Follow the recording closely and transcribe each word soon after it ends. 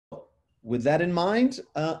with that in mind,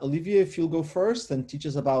 Olivier, if you'll go first and teach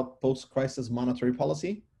us about post-crisis monetary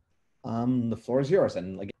policy, the floor is yours.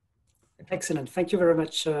 And again, excellent. Thank you very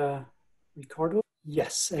much, Ricardo.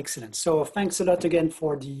 Yes, excellent. So thanks a lot again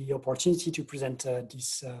for the opportunity to present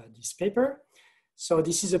this paper. So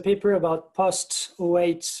this is a paper about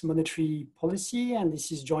post-08 monetary policy, and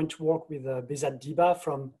this is joint work with Behzad Diba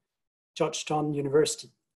from Georgetown University.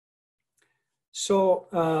 So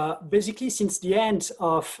basically, since the end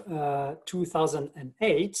of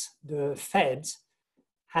 2008, the Fed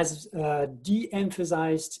has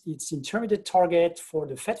de-emphasized its intermediate target for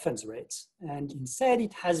the Fed funds rate, and instead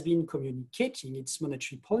it has been communicating its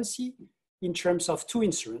monetary policy in terms of two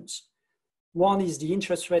instruments. One is the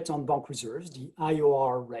interest rate on bank reserves, the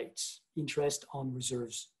IOR rate, interest on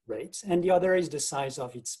reserves rate, and the other is the size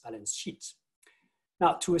of its balance sheet.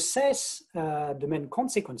 Now, to assess the main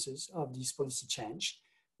consequences of this policy change,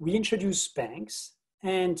 we introduce banks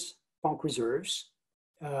and bank reserves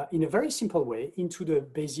in a very simple way into the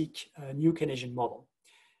basic new Keynesian model.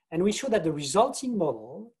 And we show that the resulting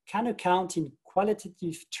model can account in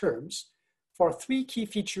qualitative terms for three key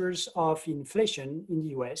features of inflation in the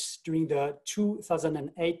US during the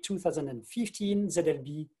 2008-2015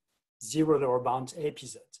 ZLB zero lower bound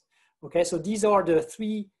episode. Okay, so these are the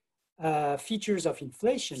three features of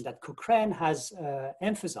inflation that Cochrane has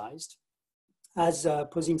emphasized as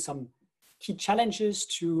posing some key challenges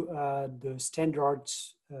to the standard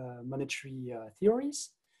monetary theories.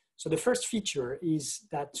 So the first feature is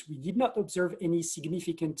that we did not observe any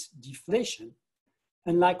significant deflation,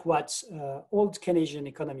 unlike what old Keynesian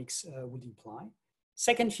economics would imply.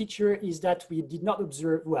 Second feature is that we did not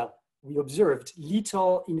observe, well, we observed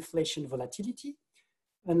little inflation volatility,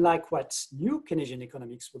 unlike what new Keynesian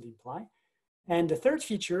economics would imply. And the third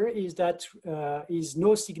feature is that is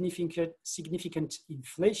no significant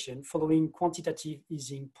inflation following quantitative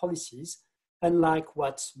easing policies, unlike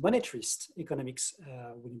what monetarist economics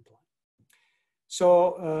would imply.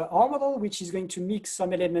 So our model, which is going to mix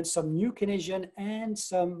some elements, some new Keynesian and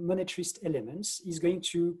some monetarist elements, is going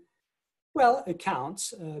to, well,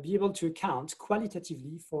 be able to account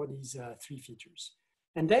qualitatively for these three features.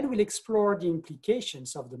 And then we'll explore the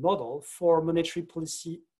implications of the model for monetary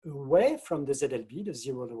policy away from the ZLB, the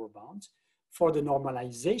zero lower bound, for the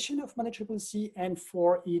normalization of monetary policy and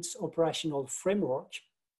for its operational framework,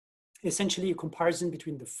 essentially a comparison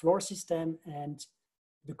between the floor system and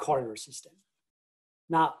the corridor system.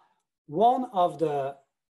 Now, one of the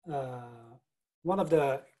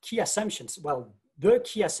key assumptions, well, the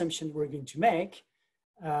key assumption we're going to make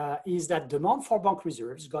is that demand for bank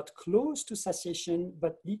reserves got close to satiation,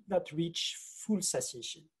 but did not reach full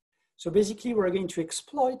satiation. So basically, we're going to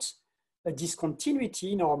exploit a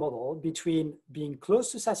discontinuity in our model between being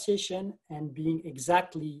close to satiation and being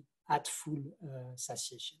exactly at full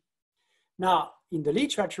satiation. Now, in the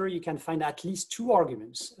literature, you can find at least two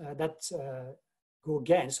arguments that go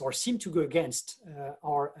against or seem to go against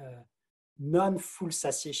our non-full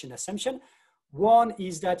satiation assumption. One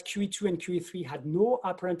is that QE2 and QE3 had no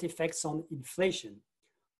apparent effects on inflation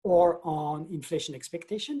or on inflation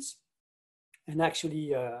expectations. And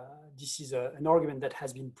actually, this is an argument that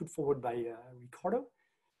has been put forward by Ricardo.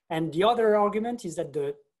 And the other argument is that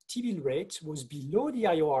the T-bill rate was below the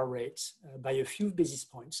IOR rate by a few basis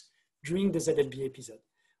points during the ZLB episode.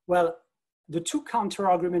 Well, the two counter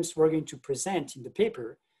arguments we're going to present in the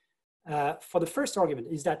paper for the first argument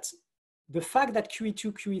is that the fact that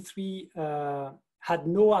QE2, QE3 had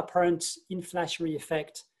no apparent inflationary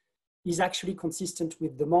effect is actually consistent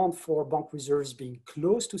with demand for bank reserves being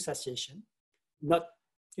close to satiation, not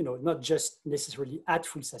just necessarily at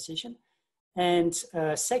full satiation. And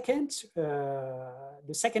second,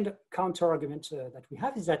 the second counter argument that we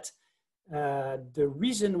have is that the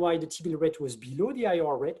reason why the T-bill rate was below the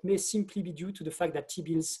IOR rate may simply be due to the fact that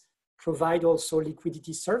T-bills provide also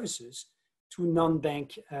liquidity services to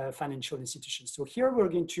non-bank financial institutions. So here we're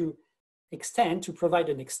going to provide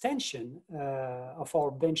an extension of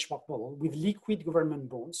our benchmark model with liquid government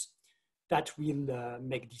bonds that will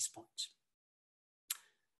make this point.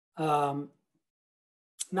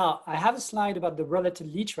 Now, I have a slide about the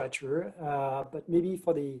related literature, but maybe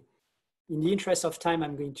in the interest of time,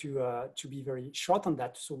 I'm going to be very short on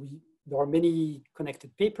that. So there are many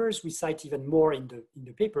connected papers. We cite even more in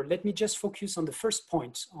the paper. Let me just focus on the first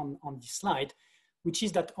point on this slide, which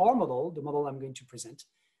is that our model, the model I'm going to present,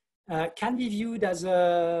 can be viewed as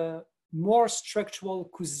a more structural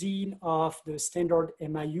cuisine of the standard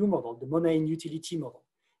MIU model, the money and utility model.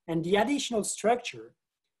 And the additional structure,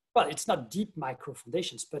 well, it's not deep micro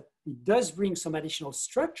foundations, but it does bring some additional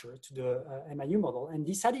structure to the MIU model. And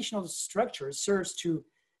this additional structure serves to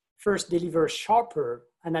first deliver sharper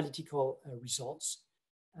analytical results.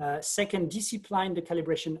 Second, discipline the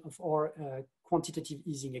calibration of our quantitative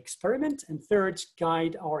easing experiment. And third,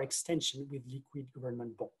 guide our extension with liquid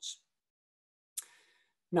government bonds.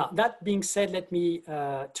 Now, that being said, let me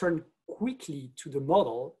turn quickly to the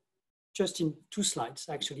model, just in 2 slides,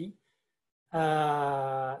 actually.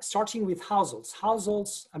 Starting with households.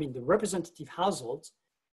 Households, I mean, the representative household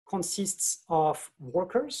consists of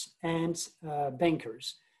workers and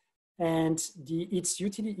bankers. And its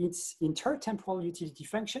intertemporal utility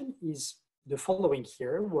function is the following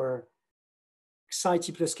here, where Xi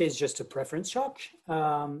t plus k is just a preference shock.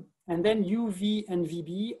 And then U, V, and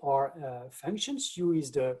VB are functions. U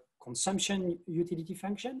is the consumption utility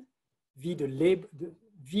function. V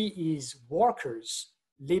is workers'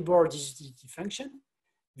 labor disutility function.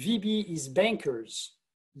 VB is bankers'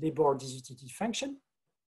 labor disutility function.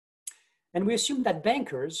 And we assume that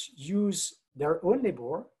bankers use their own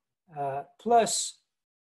labor plus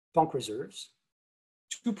bank reserves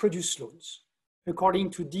to produce loans. According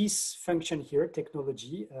to this function here,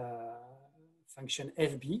 technology, function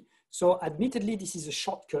FB. So admittedly, this is a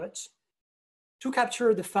shortcut to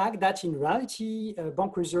capture the fact that in reality,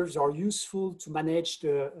 bank reserves are useful to manage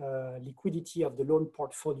the liquidity of the loan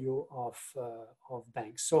portfolio of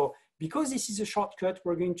banks. So because this is a shortcut,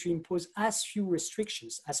 we're going to impose as few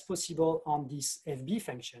restrictions as possible on this FB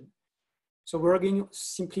function. So we're going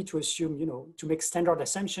simply to assume, to make standard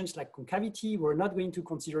assumptions like concavity. We're not going to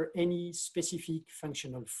consider any specific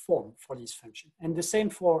functional form for this function. And the same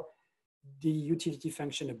for the utility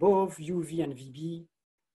function above, U, V, and VB,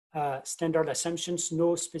 standard assumptions,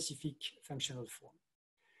 no specific functional form.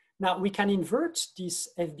 Now we can invert this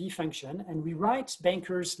FB function and rewrite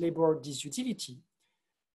bankers' labor disutility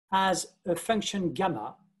as a function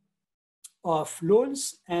gamma of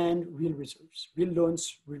loans and real reserves, real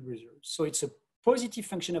loans, real reserves. So it's a positive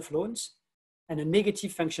function of loans and a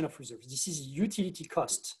negative function of reserves. This is utility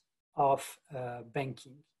cost of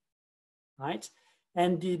banking, right?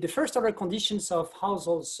 And the first order conditions of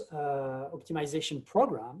households optimization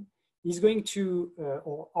program is going to,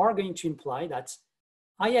 or are going to imply that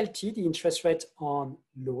ILT, the interest rate on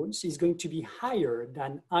loans, is going to be higher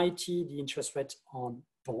than IT, the interest rate on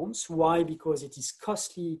bonds. Why? Because it is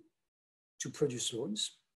costly to produce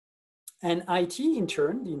loans. And IT, in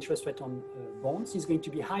turn, the interest rate on bonds, is going to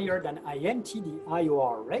be higher than IMT, the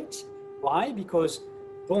IOR rate. Why? Because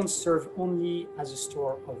bonds serve only as a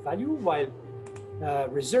store of value, while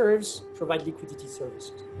reserves provide liquidity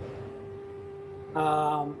services.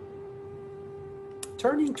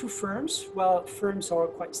 Turning to firms, well, firms are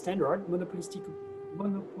quite standard, monopolistically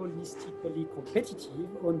competitive,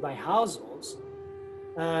 owned by households,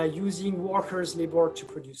 using workers' labor to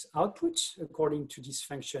produce output according to this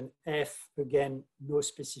function F, again, no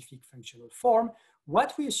specific functional form.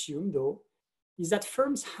 What we assume, though, is that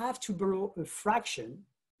firms have to borrow a fraction,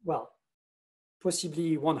 well,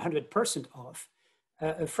 possibly 100% of,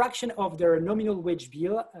 a fraction of their nominal wage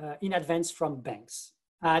bill in advance from banks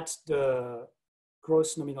at the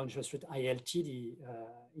gross nominal interest rate, ILT, the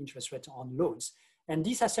interest rate on loans. And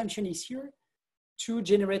this assumption is here to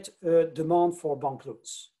generate a demand for bank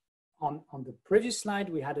loans. On the previous slide,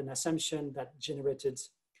 we had an assumption that generates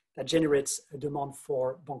a demand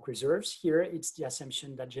for bank reserves. Here, it's the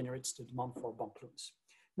assumption that generates the demand for bank loans.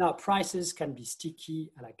 Now, prices can be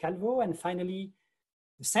sticky a la Calvo. And finally,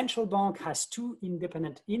 the central bank has 2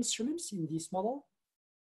 independent instruments in this model.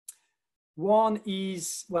 One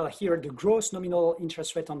is, well, here, the gross nominal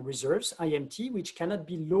interest rate on reserves, IMT, which cannot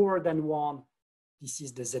be lower than 1. This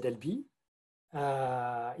is the ZLB.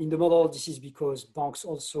 In the model, this is because banks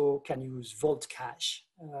also can use vault cash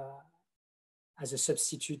as a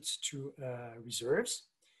substitute to reserves.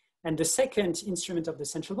 And the second instrument of the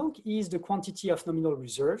central bank is the quantity of nominal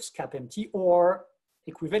reserves, CAPMT, or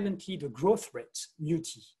equivalently the growth rate, MUT,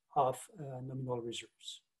 of nominal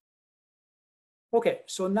reserves. Okay,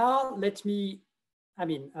 so now let me,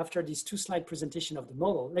 after this 2-slide presentation of the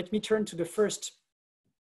model, let me turn to the first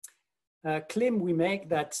claim we make,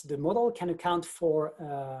 that the model can account for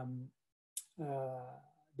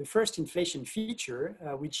the first inflation feature,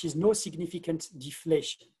 which is no significant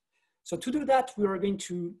deflation. So to do that, we are going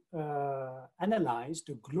to analyze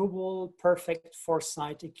the global perfect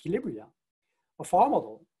foresight equilibria of our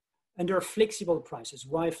model under flexible prices.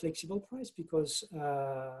 Why flexible price? Because,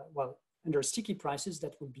 well, under sticky prices,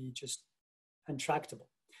 that would be just untractable.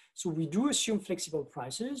 So we do assume flexible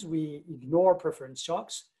prices, we ignore preference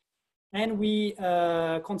shocks, and we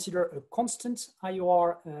consider a constant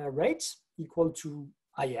IOR rate equal to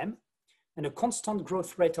IM, and a constant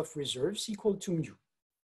growth rate of reserves equal to mu.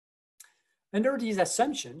 Under these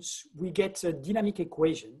assumptions, we get a dynamic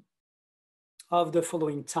equation of the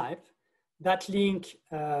following type that link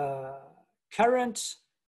current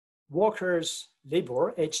workers'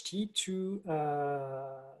 labor, HT, to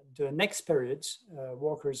the next period,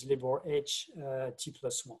 workers' labor,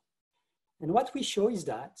 HT+1. And what we show is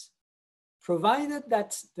that provided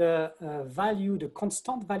that the value, the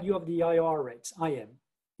constant value of the IOR rate, IM,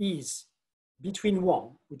 is between 1,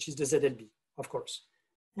 which is the ZLB, of course,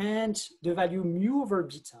 and the value mu over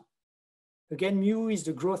beta. Again, mu is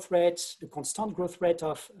the growth rate, the constant growth rate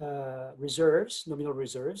of reserves, nominal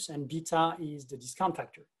reserves, and beta is the discount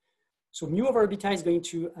factor. So mu over beta is going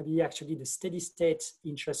to be actually the steady state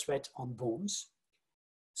interest rate on bonds.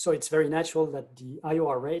 So it's very natural that the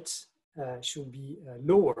IOR rate should be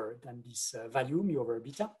lower than this value, mu over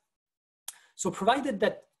beta. So provided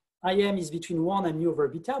that IM is between 1 and mu over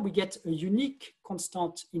beta, we get a unique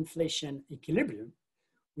constant inflation equilibrium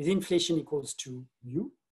with inflation equals to mu,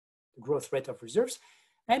 the growth rate of reserves.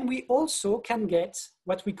 And we also can get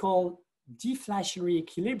what we call deflationary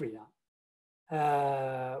equilibria.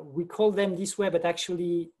 We call them this way, but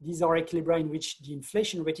actually these are equilibria in which the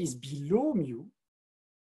inflation rate is below mu.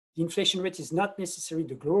 The inflation rate is not necessarily,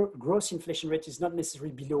 the gross inflation rate is not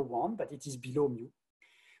necessarily below 1, but it is below mu.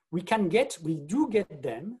 We do get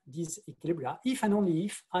them, these equilibria, if and only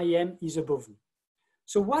if IM is above mu.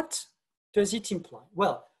 So what does it imply?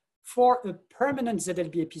 Well, for a permanent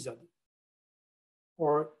ZLB episode,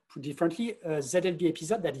 or put differently, a ZLB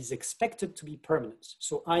episode that is expected to be permanent.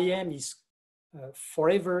 So IM is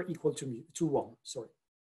forever equal to 1, sorry.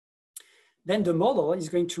 Then the model is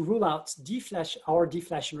going to rule out our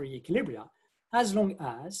deflationary equilibria as long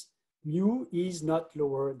as mu is not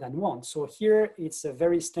lower than 1. So here it's a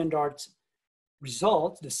very standard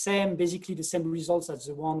result, basically the same results as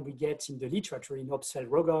the one we get in the literature in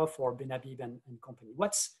Obsfeld-Rogoff or Benhabib and company.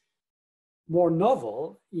 What's more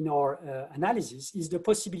novel in our analysis is the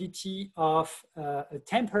possibility of a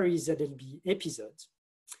temporary ZLB episode.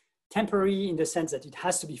 Temporary in the sense that it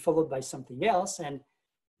has to be followed by something else, and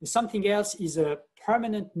the something else is a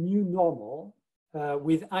permanent new normal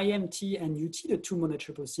with IMT and UT, the two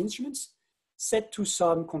monotriple instruments, set to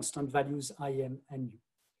some constant values IM and U.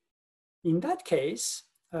 In that case,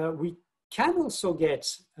 we can also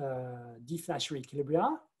get deflationary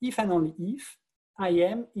equilibria if and only if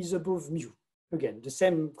IM is above mu. Again, the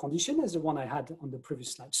same condition as the one I had on the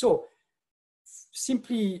previous slide. So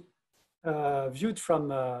simply viewed from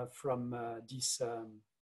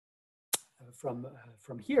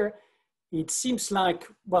here, it seems like,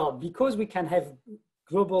 well, because we can have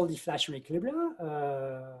global deflationary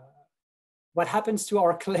equilibria, what happens to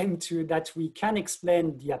our claim that we can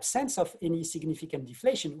explain the absence of any significant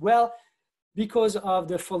deflation? Well, because of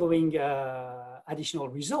the following additional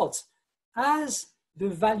results. As the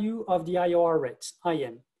value of the IOR rate,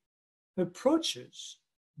 IM, approaches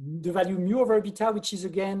the value mu over beta, which is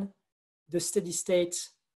again the steady state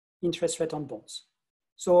interest rate on bonds.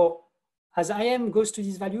 So as IM goes to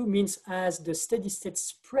this value means as the steady state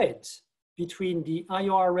spread between the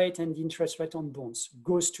IOR rate and the interest rate on bonds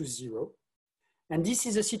goes to 0. And this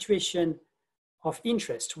is a situation of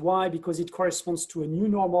interest. Why? Because it corresponds to a new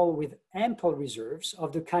normal with ample reserves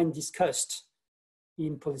of the kind discussed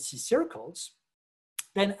in policy circles.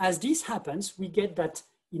 Then as this happens, we get that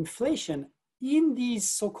inflation in these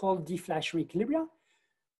so-called deflationary equilibria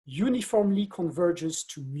uniformly converges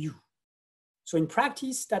to mu. So in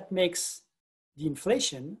practice, that makes the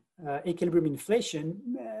inflation, equilibrium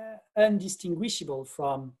inflation, undistinguishable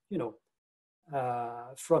from,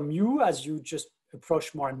 from mu as you just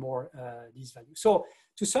approach more and more these values. So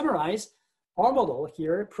to summarize, our model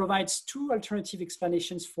here provides two alternative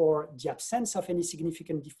explanations for the absence of any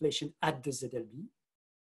significant deflation at the ZLB.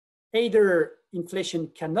 Either inflation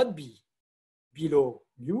cannot be below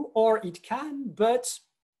mu, or it can, but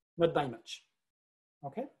not by much,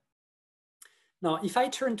 okay? Now, if I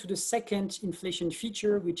turn to the second inflation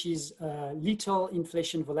feature, which is little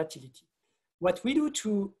inflation volatility, what we do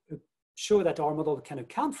to show that our model can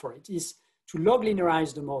account for it is to log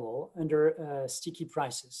linearize the model under sticky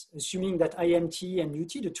prices, assuming that IMT and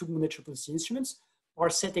UT, the two monotriple instruments, are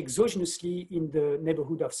set exogenously in the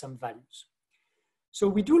neighborhood of some values. So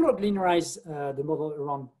we do log linearize the model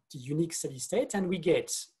around the unique steady state, and we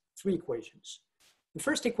get three equations. The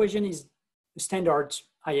first equation is the standard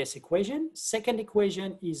IS equation. Second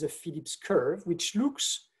equation is a Phillips curve, which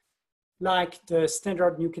looks like the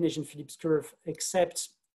standard New Keynesian Phillips curve, except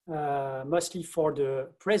mostly for the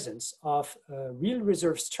presence of a real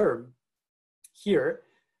reserves term here.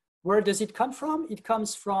 Where does it come from? It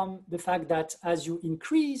comes from the fact that as you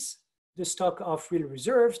increase the stock of real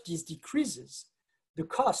reserves, this decreases the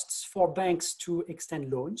costs for banks to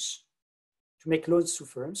extend loans to make loans to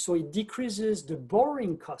firms. So it decreases the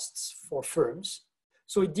borrowing costs for firms.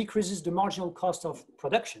 So it decreases the marginal cost of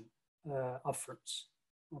production of firms,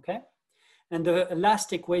 okay? And the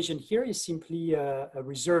last equation here is simply a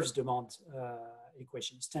reserves demand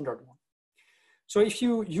equation, standard one. So if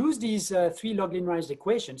you use these three log linearized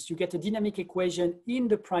equations, you get a dynamic equation in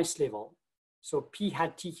the price level. So P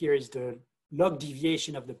hat T here is the log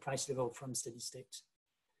deviation of the price level from steady state.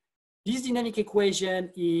 This dynamic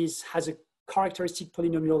equation has a characteristic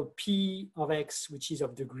polynomial P of X, which is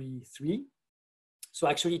of degree 3. So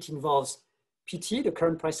actually it involves PT, the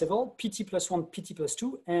current price level, PT plus 1, PT plus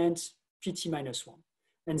 2, and PT minus 1.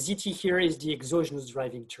 And ZT here is the exogenous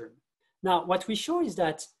driving term. Now, what we show is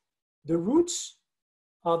that the roots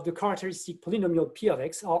of the characteristic polynomial P of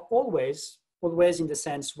X are always in the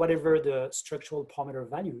sense, whatever the structural parameter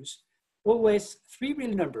values, always three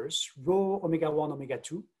real numbers, rho, omega 1, omega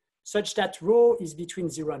 2, such that rho is between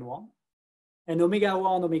 0 and 1, and omega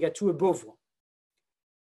 1, omega 2 above 1.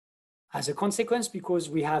 As a consequence, because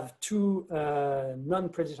we have two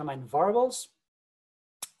non-predetermined variables,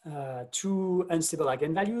 two unstable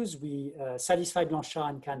eigenvalues, we satisfy Blanchard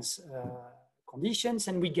and Kahn's conditions,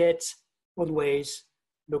 and we get always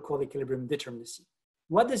local equilibrium determinacy.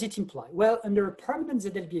 What does it imply? Well, under a permanent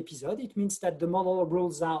ZLB episode, it means that the model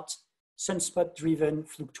rules out sunspot-driven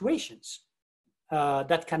fluctuations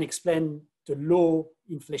that can explain the low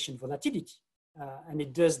inflation volatility. And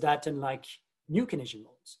it does that unlike new Keynesian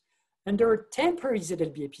models. Under a temporary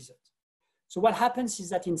ZLB episode. So what happens is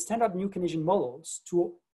that in standard new Keynesian models,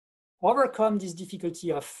 to overcome this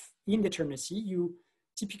difficulty of indeterminacy, you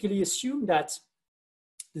typically assume that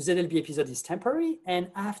the ZLB episode is temporary, and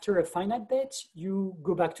after a finite bit, you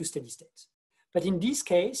go back to steady state. But in this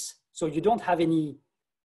case, so you don't have any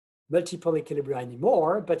multiple equilibria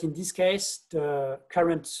anymore, but in this case, the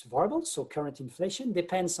current variable, so current inflation,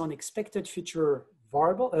 depends on expected future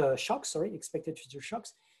expected future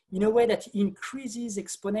shocks, in a way that increases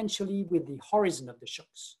exponentially with the horizon of the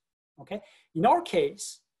shocks, okay? In our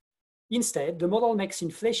case, instead, the model makes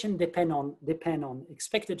inflation depend on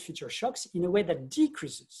expected future shocks in a way that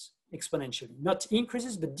decreases exponentially, not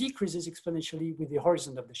increases, but decreases exponentially with the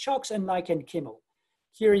horizon of the shocks, unlike NK model.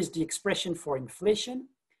 Here is the expression for inflation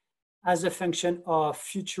as a function of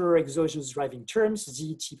future exogenous driving terms,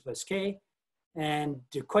 Z, T plus K, and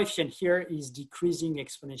the coefficient here is decreasing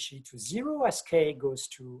exponentially to 0 as K goes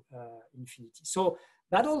to infinity. So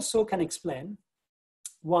that also can explain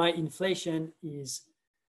why inflation is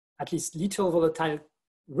at least little volatile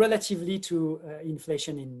relatively to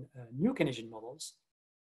inflation in new Keynesian models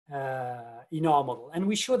in our model. And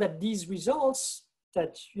we show that these results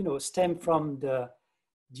that stem from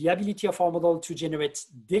the ability of our model to generate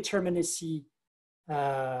determinacy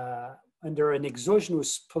under an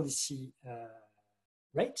exogenous policy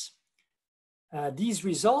rate. These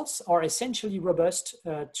results are essentially robust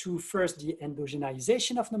to first the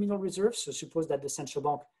endogenization of nominal reserves. So suppose that the central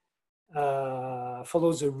bank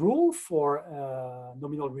follows a rule for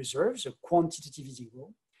nominal reserves, a quantitative easing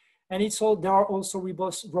rule. And they are also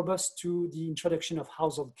robust to the introduction of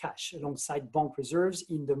household cash alongside bank reserves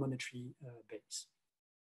in the monetary base.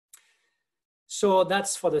 So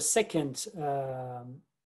that's for the second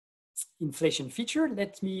inflation feature.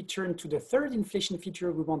 Let me turn to the third inflation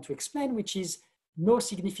feature we want to explain, which is no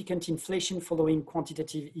significant inflation following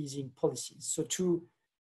quantitative easing policies. So to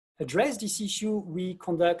address this issue, we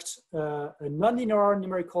conduct a nonlinear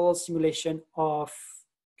numerical simulation of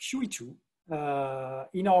QE2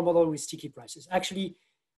 in our model with sticky prices. Actually,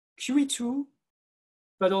 QE2,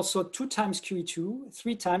 but also 2 times QE2,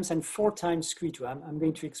 3 times, and 4 times QE2. I'm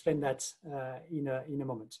going to explain that in a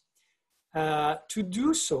moment. To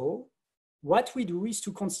do so, what we do is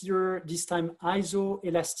to consider this time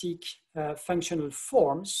isoelastic functional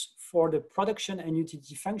forms for the production and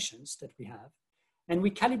utility functions that we have. And we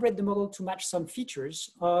calibrate the model to match some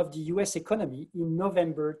features of the US economy in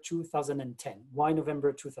November 2010. Why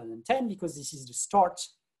November 2010? Because this is the start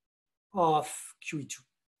of QE2,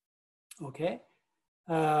 okay?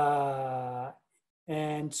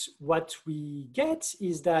 And what we get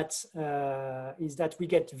is that we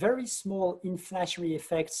get very small inflationary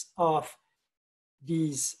effects of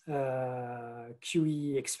these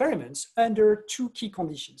QE experiments under 2 key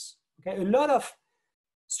conditions. Okay, a lot of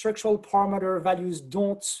structural parameter values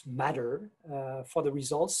don't matter for the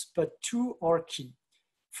results, but 2 are key.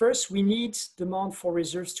 First, we need demand for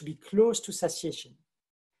reserves to be close to satiation,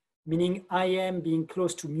 meaning IM being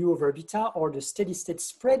close to mu over beta, or the steady state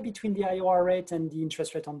spread between the IOR rate and the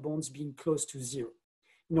interest rate on bonds being close to 0.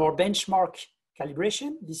 In our benchmark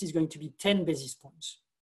calibration, this is going to be 10 basis points.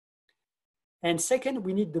 And second,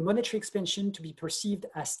 we need the monetary expansion to be perceived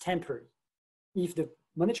as temporary. if the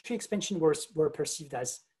monetary expansion were perceived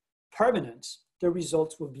as permanent, the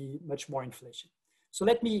result will be much more inflation. So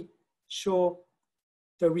let me show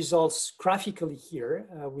the results graphically here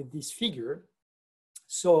with this figure.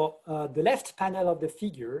 So the left panel of the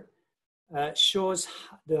figure shows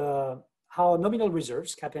how nominal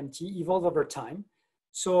reserves, CAPMT, evolve over time.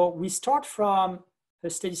 So we start from a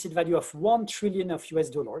steady state value of 1 trillion of US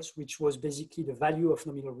dollars, which was basically the value of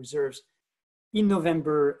nominal reserves in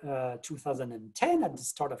November 2010 at the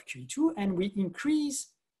start of QE2, and we increase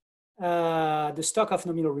the stock of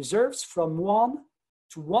nominal reserves from 1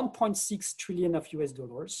 to 1.6 trillion of US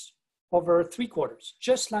dollars over 3 quarters,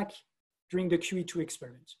 just like during the QE2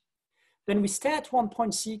 experiment. Then we stay at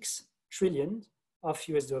 1.6 trillion of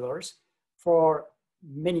US dollars for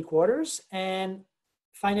many quarters, and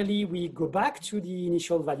finally we go back to the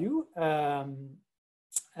initial value,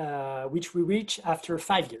 which we reach after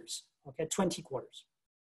 5 years, okay, 20 quarters.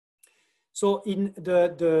 So in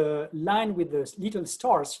the line with the little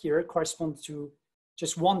stars here corresponds to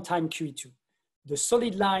just 1 time QE2. The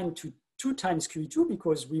solid line to 2 times QE2,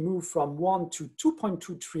 because we move from 1 to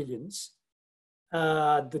 2.2 trillions.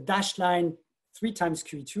 The dashed line 3 times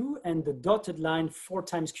QE2, and the dotted line 4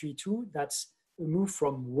 times QE2. That's a move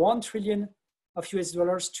from 1 trillion of US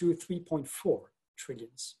dollars to 3.4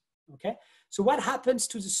 trillions. Okay, so what happens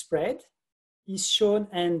to the spread is shown,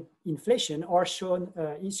 and inflation are shown,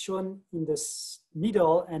 is shown in the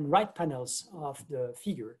middle and right panels of the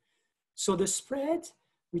figure. So the spread,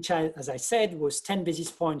 which as I said, was 10 basis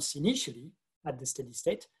points initially at the steady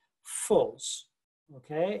state, falls,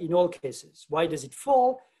 okay, in all cases. Why does it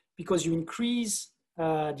fall? Because you increase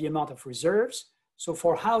the amount of reserves. So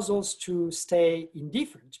for households to stay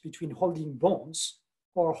indifferent between holding bonds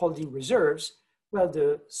or holding reserves, well,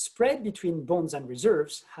 the spread between bonds and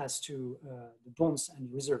reserves has to, the bonds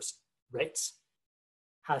and reserves rates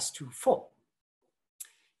has to fall.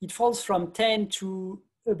 It falls from 10 to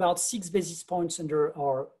about 6 basis points under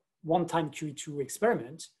our one-time QE2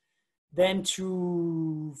 experiment, then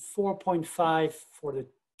to 4.5 for the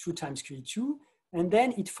 2 times QE2, and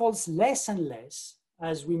then it falls less and less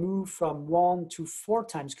as we move from 1 to 4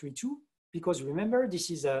 times QE2, because remember, this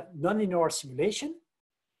is a nonlinear simulation,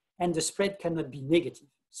 and the spread cannot be negative.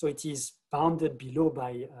 So it is bounded below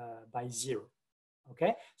by 0,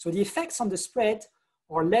 okay? So the effects on the spread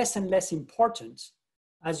are less and less important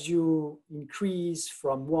as you increase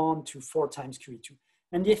from 1 to 4 times QE2.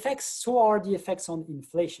 And the effects, so are the effects on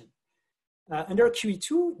inflation. Under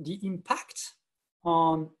QE2, the impact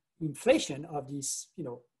on inflation of this,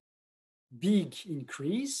 big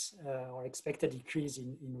increase or expected increase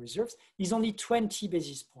in reserves is only 20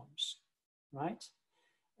 basis points, right?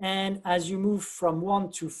 And as you move from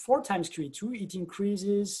 1 to 4 times QE2, it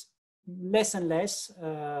increases less and less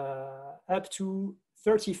up to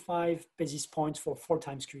 35 basis points for 4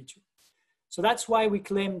 times QE2. So that's why we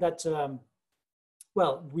claim that,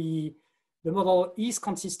 the model is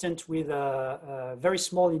consistent with very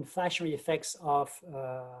small inflationary effects of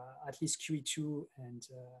at least QE2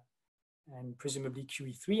 and presumably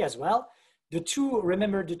QE3 as well.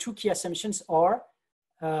 Remember, the two key assumptions are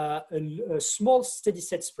a small steady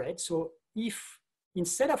state spread. So if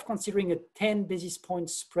instead of considering a 10 basis point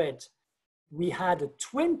spread, we had a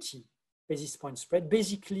 20 basis point spread,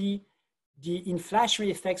 basically the inflationary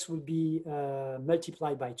effects will be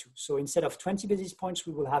multiplied by 2. So instead of 20 basis points,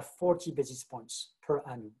 we will have 40 basis points per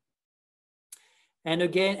annum. And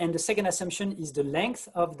again, and the second assumption is the length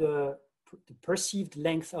of the perceived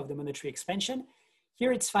length of the monetary expansion.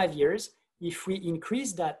 Here it's 5 years. If we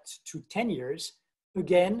increase that to 10 years,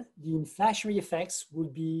 again, the inflationary effects will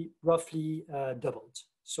be roughly doubled.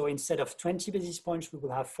 So instead of 20 basis points, we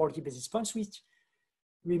will have 40 basis points, which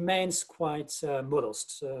remains quite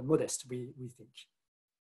modest, we think.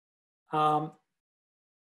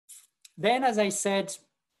 Then, as I said,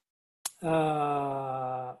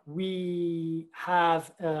 we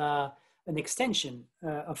have an extension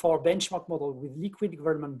of our benchmark model with liquid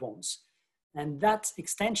government bonds. And that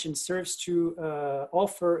extension serves to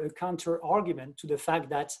offer a counter argument to the fact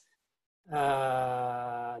that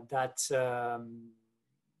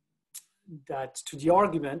to the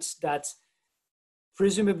argument that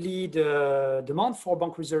presumably the demand for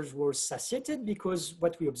bank reserves was satiated, because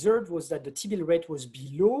what we observed was that the T-bill rate was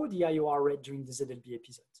below the IOR rate during the ZLB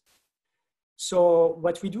episode. So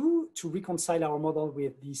what we do to reconcile our model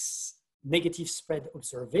with this negative spread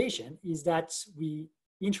observation is that we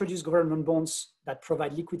introduce government bonds that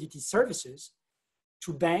provide liquidity services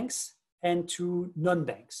to banks and to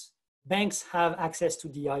non-banks. Banks have access to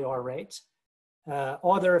the IOR rate.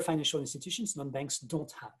 Other financial institutions, non-banks,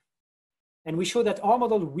 don't have. And we show that our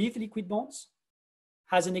model with liquid bonds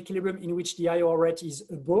has an equilibrium in which the IOR rate is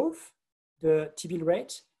above the T-bill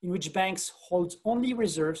rate, in which banks hold only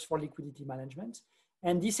reserves for liquidity management.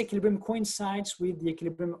 And this equilibrium coincides with the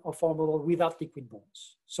equilibrium of our model without liquid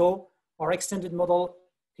bonds. So our extended model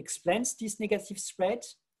explains this negative spread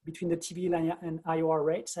between the T-bill and IOR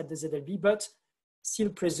rates at the ZLB, but still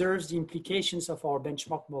preserves the implications of our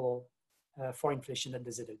benchmark model for inflation at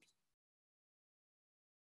the ZLB.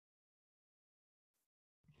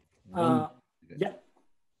 Yeah,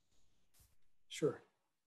 sure.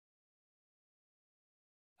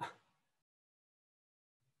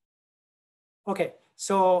 Okay,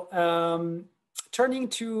 so turning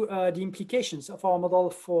to the implications of our model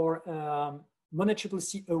for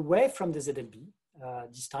Mono-CCC away from the ZLB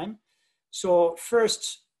this time. So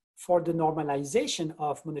first, for the normalization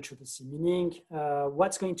of Mono-CCC, meaning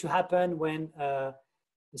what's going to happen when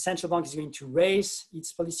the central bank is going to raise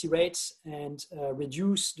its policy rates and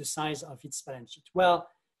reduce the size of its balance sheet. Well,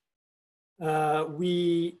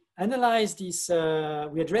 we analyze this,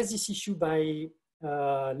 we address this issue by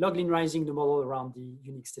log-linearizing the model around the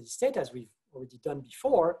unique steady state, as we've already done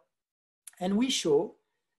before. And we show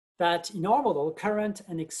that in our model, current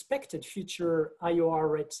and expected future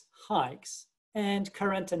IOR rate hikes and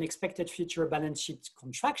current and expected future balance sheet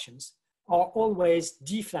contractions are always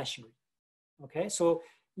deflationary. Okay, so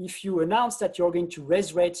if you announce that you're going to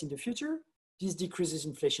raise rates in the future, this decreases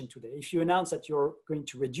inflation today. If you announce that you're going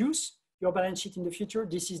to reduce your balance sheet in the future,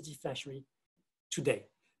 this is deflationary today.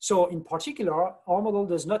 So in particular, our model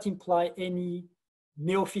does not imply any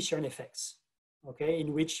neo-Fisherian effects, okay,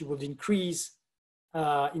 in which you would increase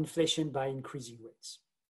inflation by increasing rates.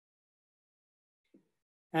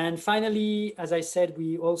 And finally, as I said,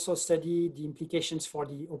 we also studied the implications for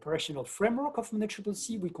the operational framework of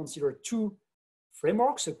Mono-CCC. We consider two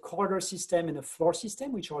frameworks, a corridor system and a floor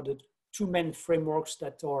system, which are the two main frameworks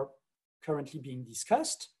that are currently being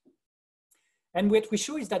discussed. And what we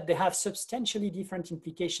show is that they have substantially different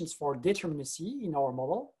implications for determinacy in our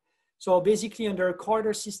model. So basically under a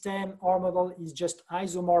corridor system, our model is just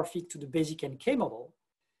isomorphic to the basic NK model,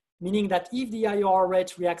 meaning that if the IOR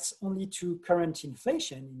rate reacts only to current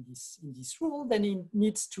inflation in this rule, then it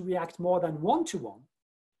needs to react more than one-to-one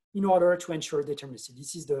in order to ensure determinacy.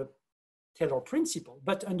 This is the Taylor principle.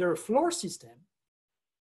 But under a floor system,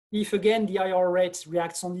 if again the IOR rate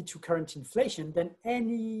reacts only to current inflation, then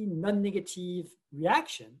any non-negative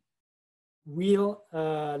reaction will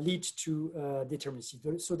lead to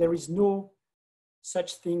determinacy. So there is no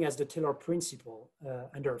such thing as the Taylor principle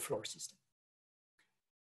under a floor system.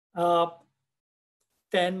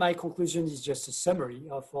 Then my conclusion is just a summary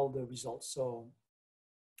of all the results. So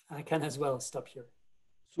I can as well stop here.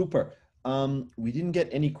 Super. We didn't get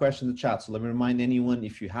any question in the chat. So let me remind anyone,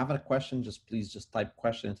 if you have a question, please type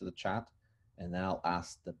question into the chat and then I'll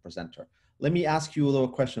ask the presenter. Let me ask you a little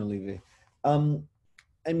question, Olivier.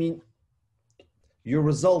 I mean, your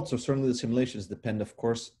results, or certainly the simulations, depend, of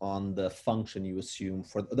course, on the function you assume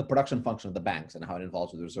for the production function of the banks and how it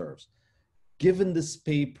involves with reserves. Given this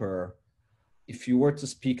paper, if you were to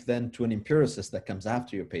speak then to an empiricist that comes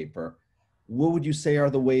after your paper, what would you say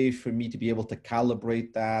are the way for me to be able to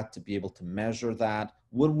calibrate that, to be able to measure that?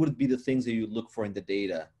 What would be the things that you look for in the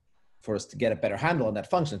data for us to get a better handle on that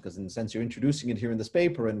function? Because in a sense, you're introducing it here in this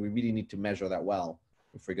paper, and we really need to measure that well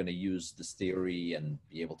if we're going to use this theory and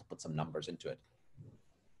be able to put some numbers into it.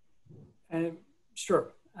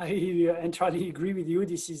 Sure, I entirely agree with you.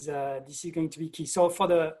 This is going to be key. So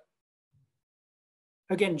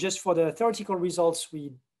again, just for the theoretical results,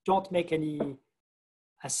 we don't make any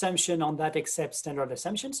assumption on that except standard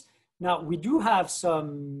assumptions. Now, we do have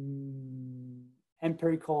some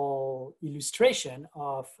empirical illustration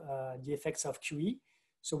of the effects of QE.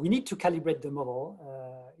 So we need to calibrate the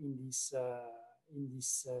model in this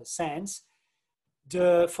sense.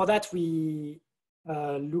 For that, we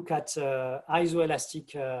look at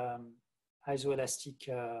isoelastic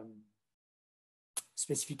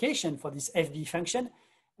specification for this FB function,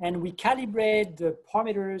 and we calibrate the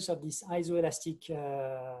parameters of this isoelastic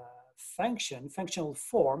functional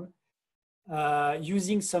form,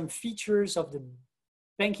 using some features of the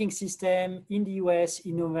banking system in the US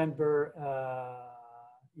in November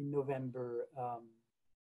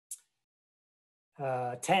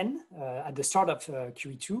 10 at the start of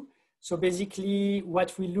QE2. So basically,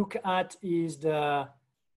 what we look at is the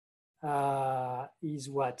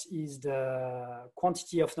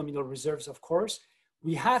quantity of nominal reserves. Of course,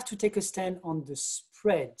 we have to take a stand on the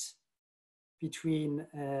spread between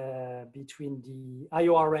the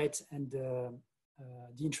IOR rate and the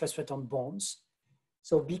interest rate on bonds.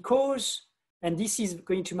 So because, and this is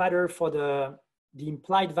going to matter for the the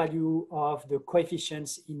implied value of the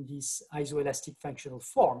coefficients in this isoelastic functional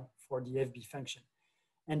form for the FB function.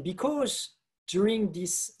 And because during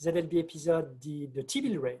this ZLB episode, the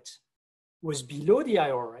T-bill rate was below the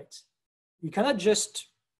IR rate, we cannot just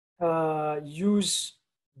use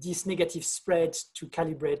this negative spread to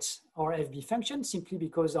calibrate our FB function simply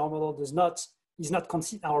because our model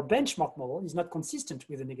our benchmark model is not consistent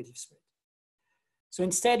with the negative spread. So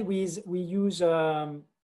instead, we use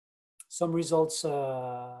some results.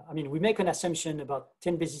 We make an assumption about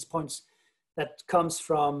 10 basis points that comes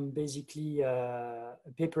from basically a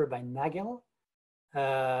paper by Nagel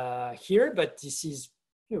here, but this is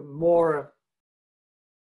more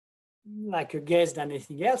like a guess than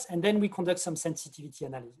anything else. And then we conduct some sensitivity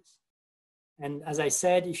analysis. And as I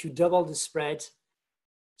said, if you double the spread,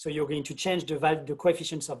 so you're going to change the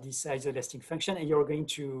coefficients of this isoelastic function, and you're going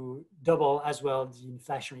to double as well the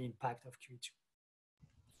inflationary impact of Q2.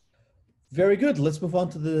 Very good. Let's move on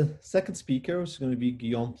to the second speaker, which is going to be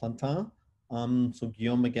Guillaume Plantin. So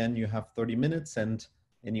Guillaume, again, you have 30 minutes, and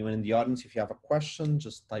anyone in the audience, if you have a question,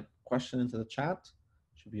 just type question into the chat.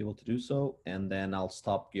 Should be able to do so. And then I'll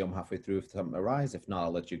stop Guillaume halfway through if something arises. If not,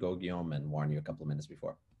 I'll let you go, Guillaume, and warn you a couple of minutes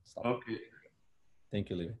before. Stop. Okay. Thank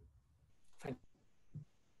you, Olivier.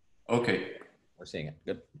 Okay. We're seeing it.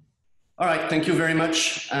 Good. All right. Thank you very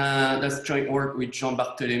much. That's joint work with Jean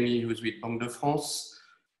Barthélemy, who's with Banque de France,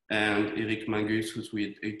 and Eric Menges, who's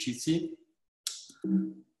with HEC.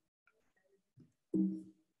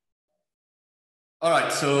 All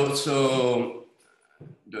right. So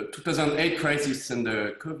the 2008 crisis and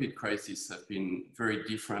the COVID crisis have been very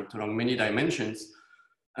different along many dimensions.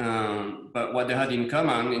 But what they had in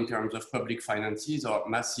common in terms of public finances are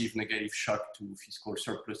massive negative shock to fiscal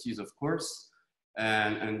surpluses, of course,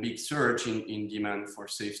 and big surge in demand for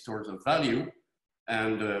safe stores of value.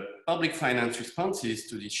 And public finance responses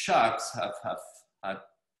to these shocks have had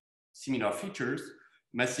similar features: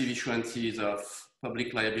 massive issuances of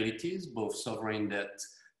public liabilities, both sovereign debt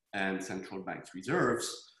and central banks'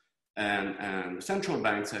 reserves. And central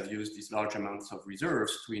banks have used these large amounts of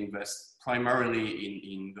reserves to invest primarily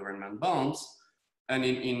in government bonds and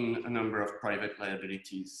in a number of private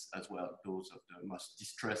liabilities as well, those of the most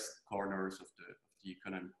distressed corners of the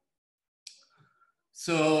economy.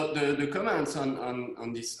 So the comments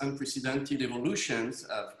on these unprecedented evolutions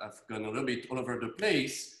have gone a little bit all over the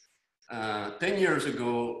place. 10 years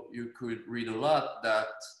ago, you could read a lot that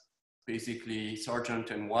basically Sargent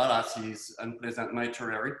and Wallace's unpleasant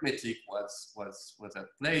matter arithmetic was at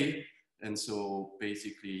play. And so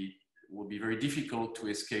basically it would be very difficult to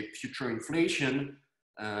escape future inflation.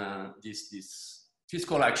 These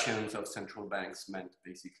fiscal actions of central banks meant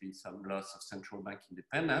basically some loss of central bank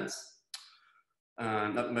independence.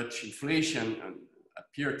 Not much inflation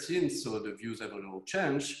appeared since, so the views have a little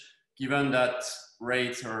changed, given that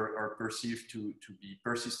rates are perceived to be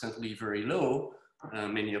persistently very low.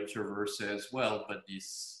 Many observers say as well, but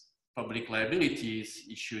these public liabilities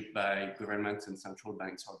issued by governments and central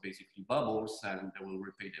banks are basically bubbles and they will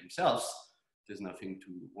repay themselves. There's nothing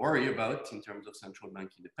to worry about in terms of central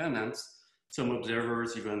bank independence. Some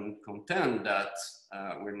observers even contend that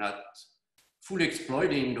we're not fully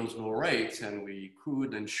exploiting those low rates and we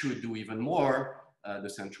could and should do even more. The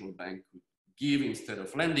central bank could give instead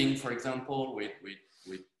of lending, for example,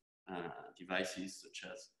 with devices such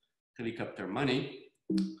as helicopter money.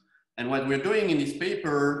 And what we're doing in this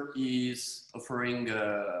paper is offering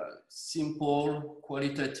a simple,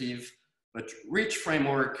 qualitative, but rich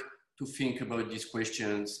framework to think about these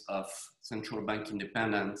questions of central bank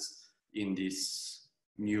independence in this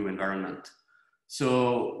new environment.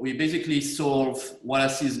 So we basically solve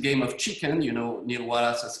Wallace's game of chicken. You know, Neil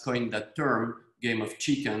Wallace has coined that term, game of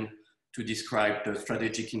chicken, to describe the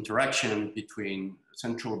strategic interaction between a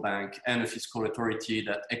central bank and a fiscal authority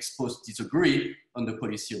that ex post disagree on the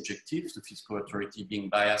policy objectives, the fiscal authority being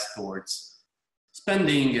biased towards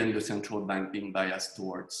spending and the central bank being biased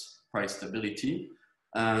towards price stability.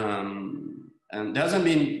 And there hasn't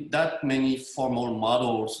been that many formal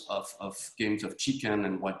models of games of chicken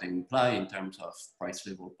and what they imply in terms of price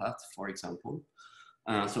level path, for example.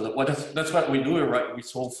 So that's what we do, right? We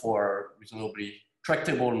solve for reasonably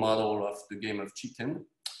tractable model of the game of chicken.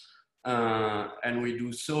 And we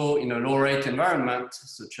do so in a low rate environment,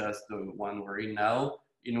 such as the one we're in now,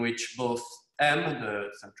 in which both M, the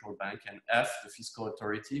central bank, and F, the fiscal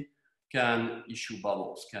authority, can issue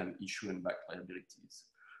bubbles, can issue and back liabilities.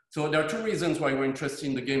 So there are two reasons why we're interested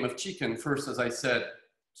in the game of chicken. First, as I said,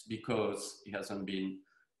 it's because it hasn't been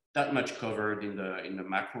that much covered in the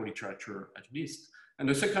macro literature, at least. And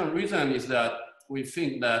the second reason is that we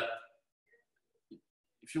think that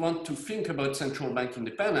if you want to think about central bank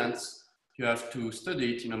independence, you have to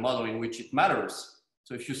study it in a model in which it matters.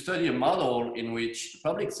 So if you study a model in which the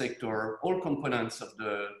public sector, all components of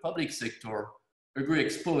the public sector agree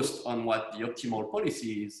exposed on what the optimal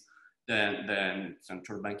policy is, then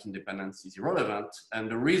central bank independence is irrelevant. And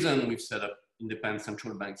the reason we've set up independent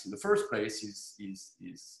central banks in the first place is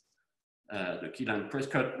the kill and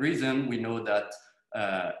prescott reason. We know that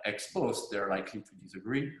ex post, they're likely to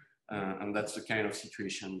disagree. And that's the kind of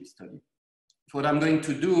situation we study. So what I'm going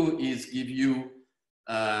to do is give you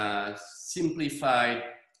a simplified,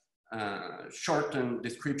 shortened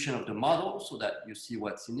description of the model so that you see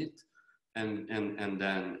what's in it, and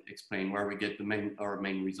then explain where we get our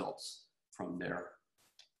main results from there.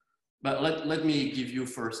 But let me give you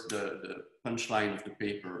first the punchline of the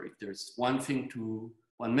paper. If there's one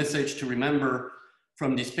message to remember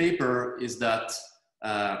from this paper is that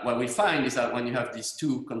what we find is that when you have these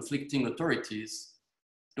two conflicting authorities,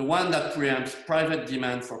 the one that preempts private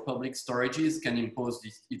demand for public storages can impose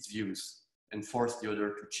its views and force the other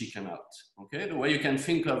to chicken out. Okay, the way you can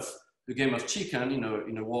think of the game of chicken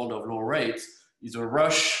in a world of low rates is a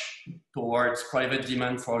rush towards private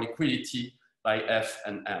demand for liquidity by F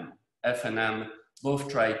and M. F and M both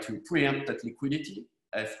try to preempt that liquidity,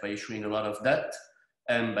 F by issuing a lot of debt,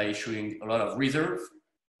 M by issuing a lot of reserve.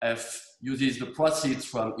 F uses the proceeds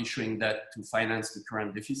from issuing debt to finance the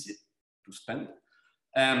current deficit, to spend.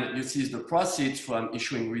 M uses the proceeds from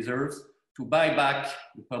issuing reserves to buy back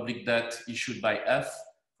the public debt issued by F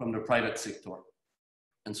from the private sector.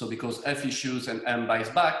 And so because F issues and M buys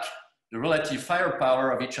back, the relative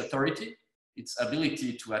firepower of each authority, its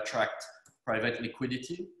ability to attract private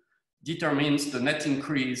liquidity, determines the net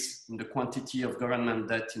increase in the quantity of government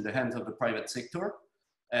debt in the hands of the private sector.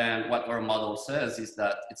 And what our model says is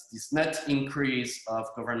that it's this net increase of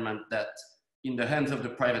government debt in the hands of the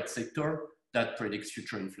private sector that predicts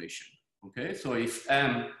future inflation. Okay, so if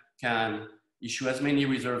M can issue as many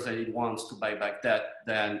reserves as it wants to buy back debt,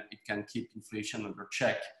 then it can keep inflation under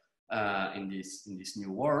check in this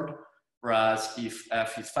new world. Whereas if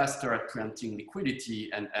F is faster at preempting liquidity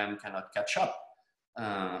and M cannot catch up,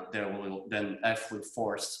 then F will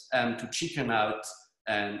force M to chicken out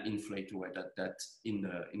and inflate away that debt in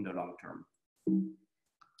the long term.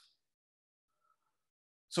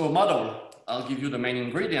 So model, I'll give you the main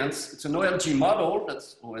ingredients. It's an OLG model.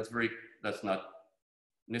 That's not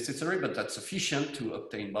necessary, but that's sufficient to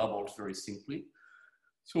obtain bubbles very simply.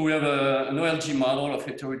 So we have an OLG model of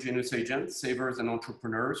heterogeneous agents, savers and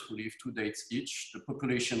entrepreneurs who live 2 dates each. The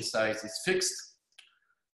population size is fixed.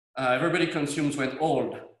 Everybody consumes when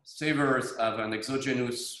old. Savers have an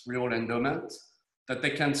exogenous real endowment that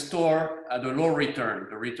they can store at a low return.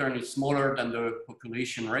 The return is smaller than the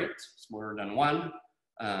population rate, smaller than 1.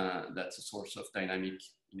 That's a source of dynamic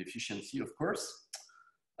inefficiency, of course.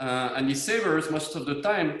 And these savers, most of the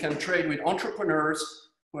time, can trade with entrepreneurs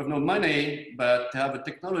who have no money, but have a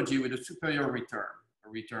technology with a superior return, a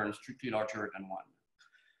return strictly larger than 1.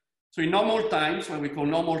 So in normal times, what we call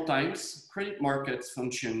normal times, credit markets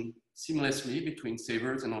function seamlessly between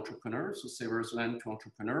savers and entrepreneurs. So savers lend to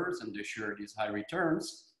entrepreneurs and they share these high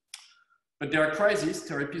returns. But there are crises,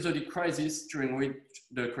 there are episodic crises during which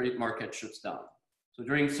the credit market shuts down. So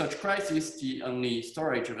during such crisis, the only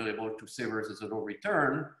storage available to savers is a low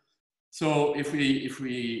return. So if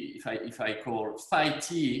I call phi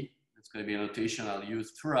t, that's going to be a notation I'll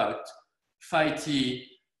use throughout, phi t,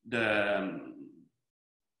 the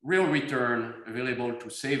real return available to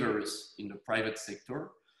savers in the private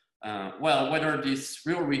sector. Well, whether this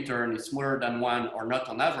real return is smaller than 1 or not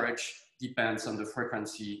on average depends on the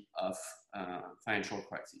frequency of financial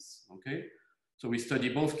crisis, okay? So we study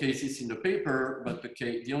both cases in the paper, but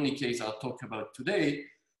the only case I'll talk about today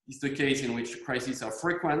is the case in which crises are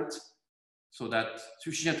frequent, so that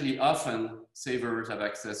sufficiently often savers have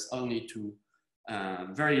access only to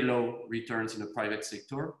very low returns in the private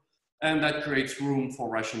sector, and that creates room for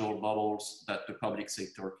rational bubbles that the public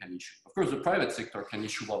sector can issue. Of course, the private sector can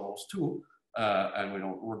issue bubbles too, and we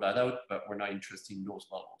don't rule that out, but we're not interested in those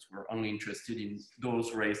bubbles. We're only interested in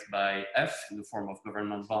those raised by F in the form of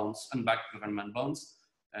government bonds, unbacked government bonds,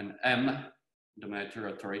 and M, the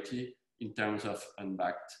monetary authority, in terms of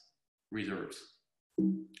unbacked reserves.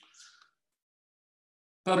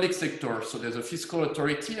 Public sector, so there's a fiscal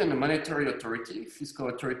authority and a monetary authority. Fiscal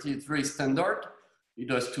authority is very standard. It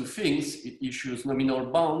does 2 things. It issues nominal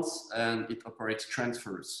bonds and it operates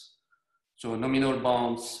transfers. So nominal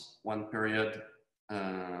bonds, 1 period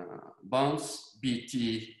bonds.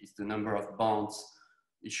 BT is the number of bonds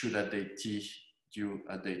issued at date T due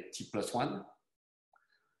at date T+1.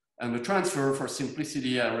 And the transfer, for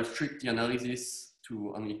simplicity, I restrict the analysis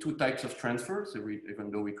to only 2 types of transfers,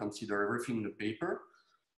 even though we consider everything in the paper.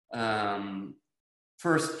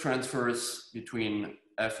 First, transfers between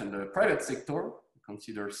F and the private sector.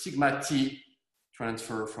 Consider sigma T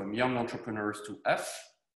transfer from young entrepreneurs to F.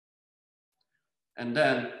 And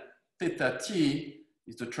then theta T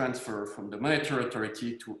is the transfer from the monetary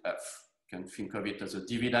authority to F. You can think of it as a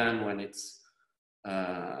dividend when it's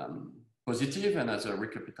positive and as a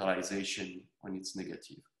recapitalization when it's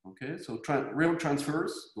negative. Okay, so real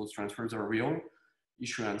transfers, those transfers are real.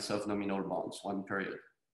 Issuance of nominal bonds, one period.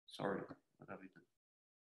 Sorry, what have we done?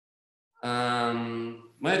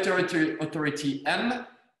 Monetary authority M.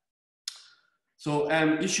 So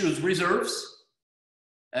M issues reserves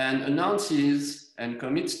and announces and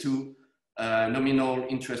commits to nominal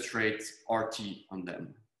interest rate RT on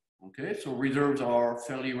them. Okay, so reserves are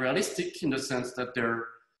fairly realistic in the sense that they're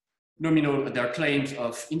claims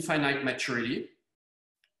of infinite maturity.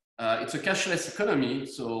 It's a cashless economy,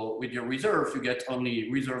 so with your reserve, you get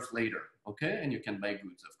only reserves later, okay? And you can buy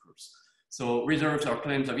goods, of course. So reserves are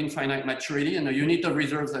claims of infinite maturity, and a unit of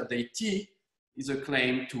reserves at day T is a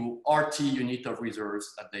claim to RT unit of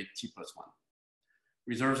reserves at day T plus 1.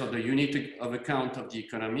 Reserves are the unit of account of the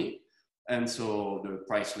economy, and so the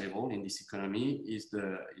price level in this economy is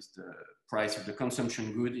the price of the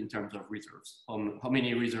consumption good in terms of reserves. How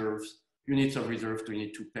many reserves, units of reserves do you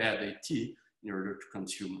need to pay at day T in order to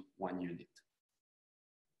consume one unit?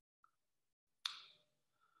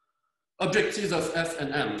 Objectives of F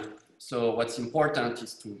and M. So what's important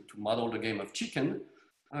is to model the game of chicken.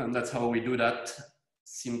 And that's how we do that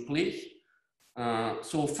simply.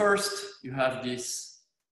 So first, you have this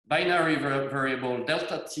binary variable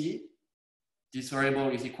delta T. This variable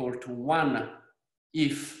is equal to 1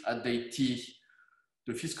 if at day T,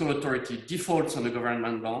 the fiscal authority defaults on the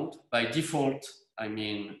government bond. By default, I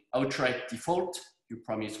mean outright default. You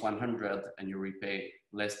promise 100 and you repay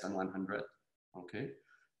less than 100, okay?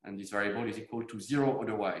 And this variable is equal to 0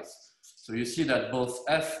 otherwise. So you see that both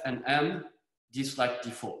F and M dislike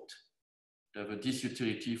default. They have a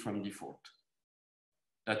disutility from default.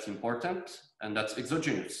 That's important, and that's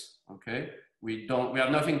exogenous, okay? We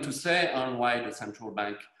have nothing to say on why the central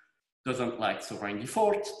bank doesn't like sovereign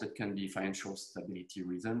default. That can be financial stability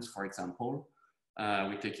reasons, for example.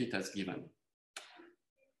 We take it as given.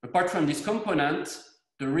 Apart from this component,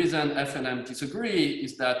 the reason F and M disagree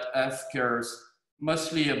is that F cares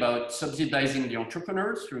mostly about subsidizing the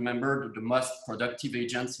entrepreneurs. Remember, the most productive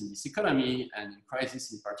agents in this economy, and in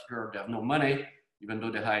crisis in particular, they have no money, even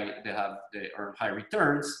though they earn high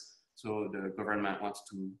returns. So the government wants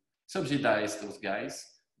to subsidize those guys,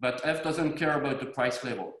 but F doesn't care about the price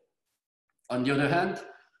level. On the other hand,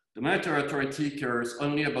 the monetary authority cares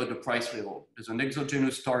only about the price level. There's an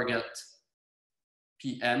exogenous target,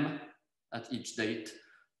 PM, at each date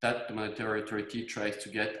that the monetary authority tries to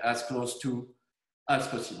get as close to as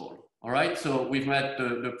possible. All right, so we've made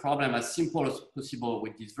the problem as simple as possible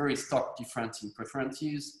with this very stark difference in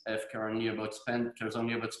preferences. F cares only about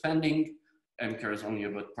spending, M cares only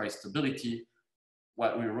about price stability.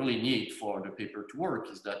 What we really need for the paper to work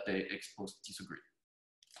is that they expose disagree.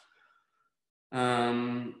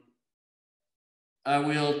 I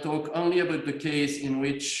will talk only about the case in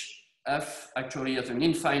which F actually has an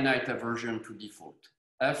infinite aversion to default.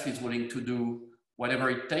 F is willing to do whatever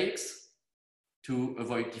it takes to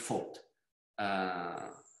avoid default. A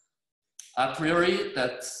priori,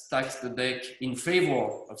 that stacks the deck in favor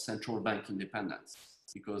of central bank independence,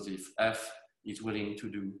 because if F is willing to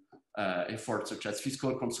do efforts such as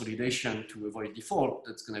fiscal consolidation to avoid default,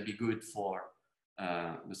 that's going to be good for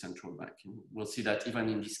the central bank. We'll see that even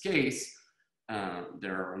in this case,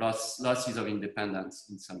 there are losses of independence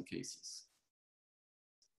in some cases.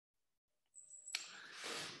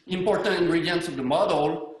 Important ingredients of the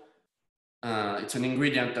model. It's an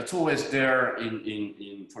ingredient that's always there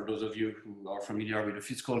for those of you who are familiar with the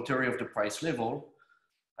fiscal theory of the price level.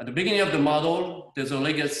 At the beginning of the model, there's a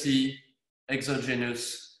legacy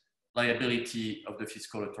exogenous liability of the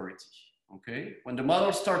fiscal authority, okay? When the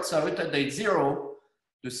model starts out at date 0,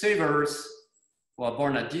 the savers who are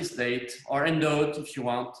born at this date are endowed, if you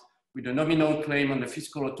want, with a nominal claim on the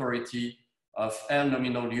fiscal authority of L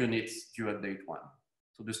nominal units due at date 1.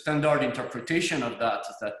 So the standard interpretation of that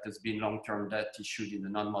is that there's been long-term debt issued in the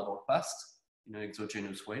non-model past in an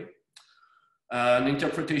exogenous way. An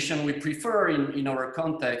interpretation we prefer in our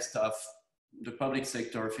context of the public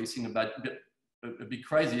sector facing a big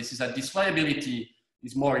crisis is that this liability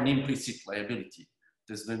is more an implicit liability.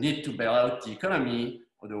 There's the need to bail out the economy,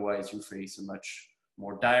 otherwise you face a much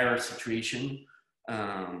more dire situation.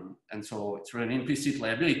 And so it's really an implicit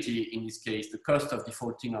liability. In this case, the cost of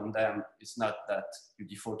defaulting on them is not that you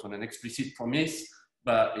default on an explicit promise,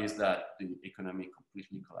 but is that the economy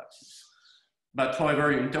completely collapses. But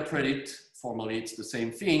however you interpret it, formally it's the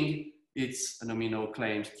same thing. It's a nominal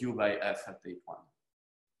claims due by F at date 1.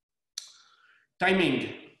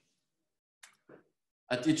 Timing.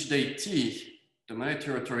 At each date T, the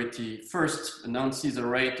monetary authority first announces a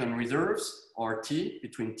rate on reserves, or T,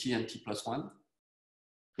 between T and T plus 1.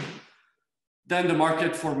 Then the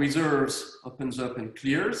market for reserves opens up and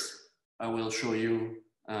clears. I will show you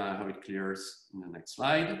how it clears in the next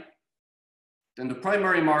slide. Then the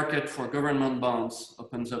primary market for government bonds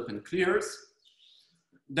opens up and clears.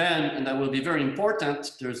 Then, and that will be very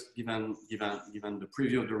important, there's given the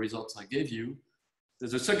preview of the results I gave you,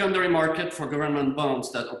 there's a secondary market for government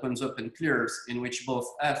bonds that opens up and clears, in which both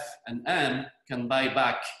F and M can buy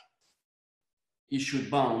back issued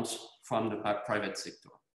bonds from the private sector,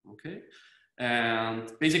 okay?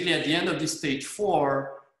 And basically at the end of this stage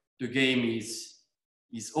 4, the game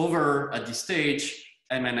is over. At this stage,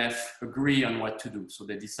 M and F agree on what to do. So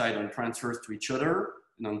they decide on transfers to each other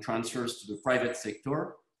and on transfers to the private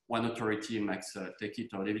sector. One authority makes a take it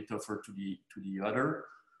or leave it offer to the other.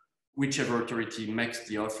 Whichever authority makes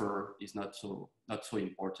the offer is not so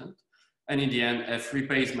important. And in the end, F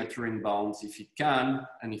repays maturing bonds if it can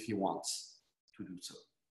and if he wants to do so.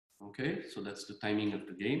 Okay, so that's the timing of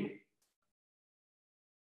the game.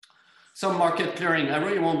 Some market clearing. I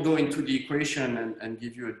really won't go into the equation and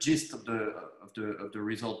give you a gist of the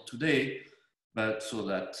result today, but so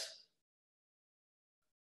that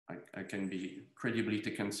I can be credibly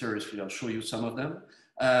taken seriously, I'll show you some of them.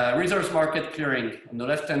 Reserves market clearing. On the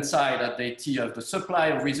left-hand side at day T, you have the supply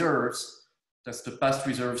of reserves. That's the past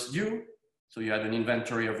reserves due. So you had an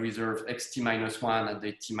inventory of reserves xt minus 1 at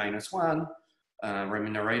day T minus 1,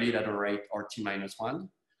 remunerated at a rate RT minus 1.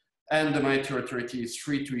 And the monetary authority is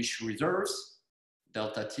free to issue reserves,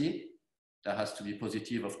 delta T. That has to be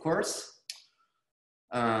positive, of course.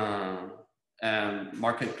 And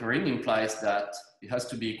market clearing implies that it has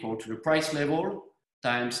to be equal to the price level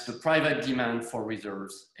times the private demand for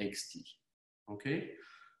reserves xt. Okay.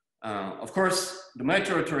 Of course, the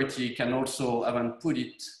monetary authority can also, I haven't put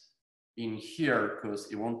it in here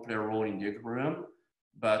because it won't play a role in the equilibrium,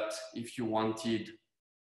 but if you wanted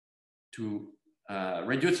to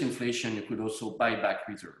reduce inflation, you could also buy back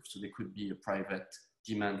reserves. So there could be a private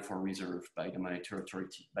demand for reserve by the monetary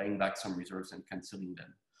authority, buying back some reserves and canceling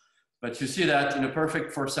them. But you see that in a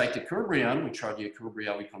perfect Forsyth equilibrium, which are the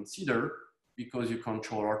equilibria we consider, because you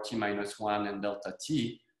control RT minus 1 and delta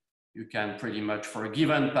T, you can pretty much, for a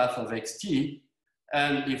given path of XT,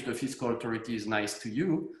 and if the fiscal authority is nice to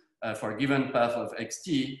you, for a given path of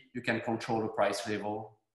XT, you can control the price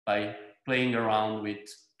level by playing around with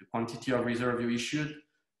the quantity of reserve you issued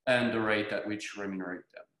and the rate at which you remunerate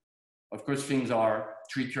them. Of course, things are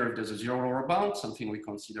trickier if there's a zero lower bound, something we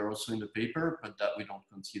consider also in the paper, but that we don't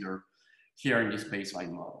consider here in this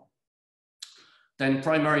baseline model. Then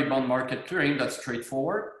primary bond market clearing, that's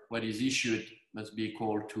straightforward. What is issued must be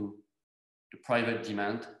equal to the private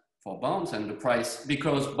demand for bonds and the price,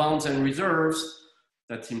 because bonds and reserves,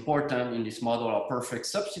 that's important in this model, are perfect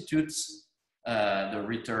substitutes.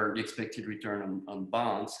 The expected return on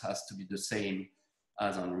bonds has to be the same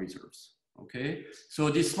as on reserves, okay? So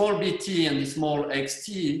this small bt and this small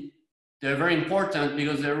xt, they're very important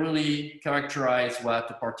because they really characterize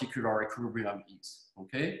what a particular equilibrium is,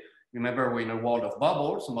 okay? Remember, we're in a world of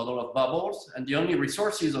bubbles, a model of bubbles, and the only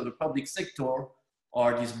resources of the public sector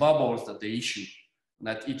are these bubbles that they issue. And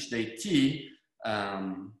at each day t,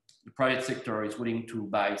 the private sector is willing to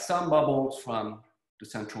buy some bubbles from the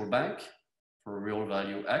central bank for real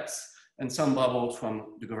value X, and some bubbles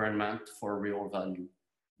from the government for real value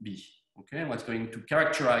B. Okay, what's going to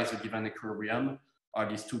characterize a given equilibrium are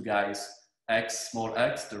these two guys, X, small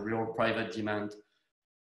x, the real private demand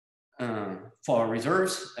for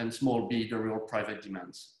reserves, and small b, the real private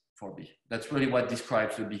demands for B. That's really what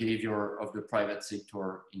describes the behavior of the private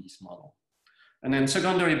sector in this model. And then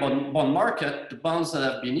secondary bond market, the bonds that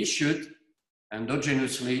have been issued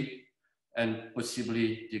endogenously and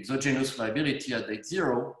possibly the exogenous liability at date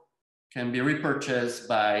 0 can be repurchased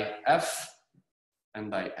by F and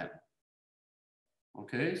by M.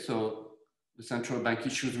 Okay, so the central bank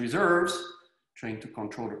issues reserves, trying to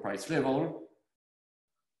control the price level.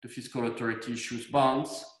 The fiscal authority issues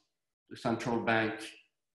bonds. The central bank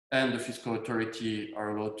and the fiscal authority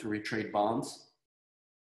are allowed to retrade bonds.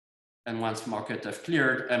 And once markets have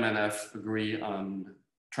cleared, M and F agree on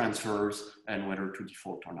transfers and whether to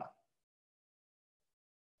default or not.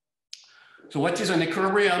 So what is an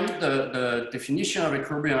equilibrium? The definition of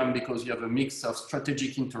equilibrium, because you have a mix of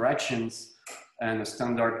strategic interactions and a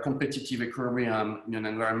standard competitive equilibrium in an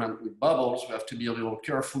environment with bubbles, we have to be a little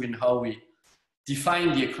careful in how we define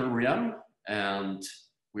the equilibrium. And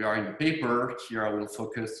we are in the paper. Here I will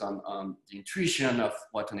focus on the intuition of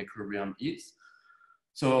what an equilibrium is.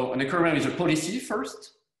 So an equilibrium is a policy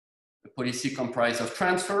first. The policy comprised of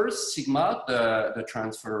transfers, sigma, the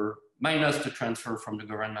transfer minus the transfer from the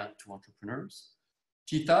government to entrepreneurs.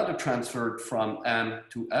 Theta, the transfer from M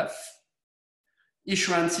to F.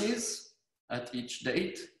 Issuances at each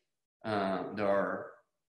date. There are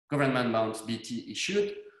government bonds BT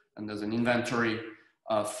issued, and there's an inventory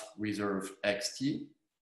of reserve XT.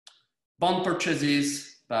 Bond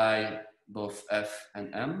purchases by both F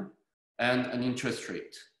and M, and an interest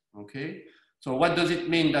rate, okay? So what does it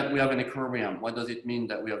mean that we have an equilibrium? What does it mean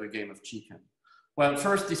that we have a game of chicken? Well,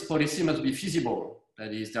 first, this policy must be feasible.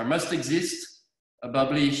 That is, there must exist a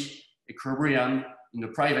bubbly equilibrium in the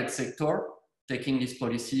private sector, taking this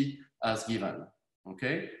policy as given,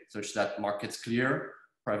 okay? Such that markets clear,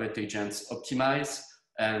 private agents optimize,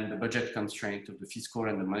 and the budget constraint of the fiscal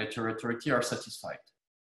and the monetary authority are satisfied.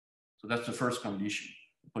 So that's the first condition.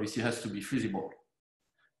 The policy has to be feasible.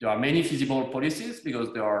 There are many feasible policies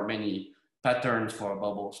because there are many patterns for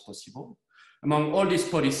bubbles possible. Among all these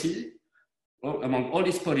policies,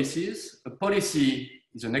 a policy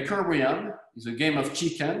is an equilibrium, is a game of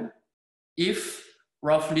chicken, if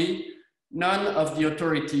roughly none of the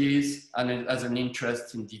authorities has an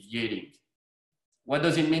interest in deviating. What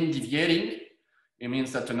does it mean deviating? It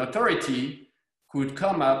means that an authority could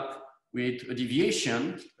come up with a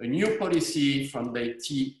deviation, a new policy from the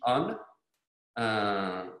T on,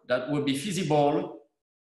 that would be feasible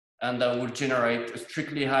and that would generate a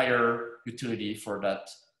strictly higher utility for that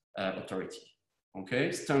authority.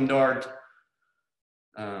 Okay, standard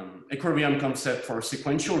equilibrium concept for a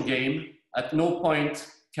sequential game. At no point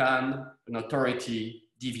can an authority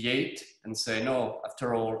deviate and say, no,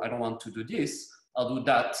 after all, I don't want to do this. I'll do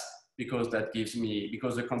that because that gives me,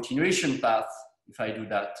 because the continuation path, if I do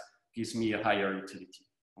that, gives me a higher utility,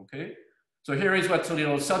 okay? So here is what's a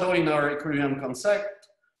little subtle in our equilibrium concept.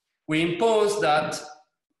 We impose that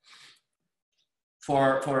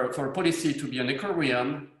for a policy to be an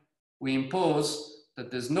equilibrium, we impose that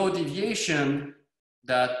there's no deviation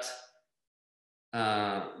that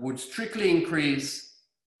would strictly increase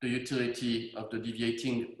the utility of the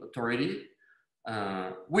deviating authority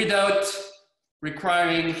without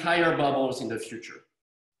requiring higher bubbles in the future,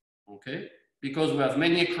 okay? Because we have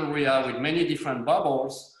many equilibria with many different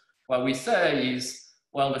bubbles, what we say is,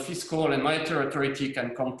 well, the fiscal and monetary authority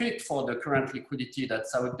can compete for the current liquidity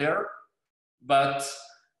that's out there, but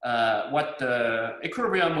what the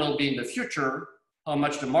equilibrium will be in the future, how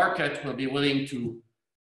much the market will be willing to,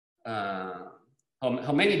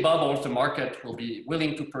 how many bubbles the market will be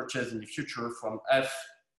willing to purchase in the future from F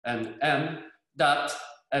and M, that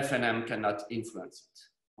F and M cannot influence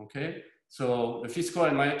it, okay? So the fiscal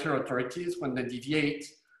and monetary authorities, when they deviate,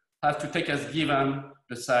 have to take as given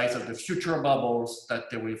the size of the future bubbles that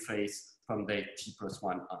they will face from date T+1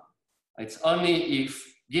 on. It's only if,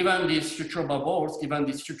 given these future bubbles, given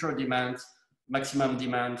these future demands, maximum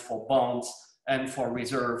demand for bonds and for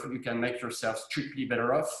reserve, you can make yourself strictly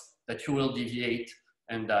better off, that you will deviate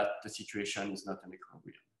and that the situation is not an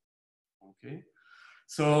equilibrium, okay?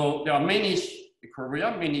 So there are many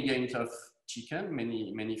equilibrium, many games of chicken,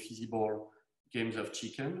 many feasible games of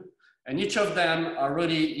chicken. And each of them are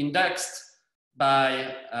really indexed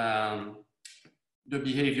by the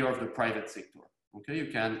behavior of the private sector. Okay, you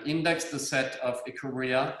can index the set of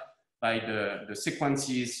equilibria by the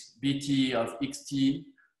sequences BT of XT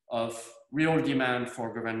of real demand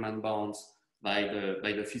for government bonds by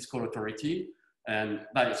the fiscal authority and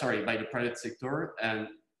by the private sector and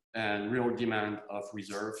real demand of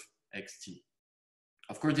reserve XT.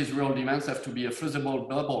 Of course, these real demands have to be a feasible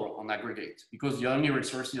bubble on aggregate because the only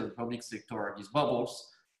resources of the public sector are these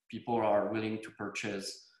bubbles. People are willing to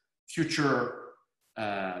purchase future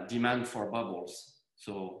demand for bubbles.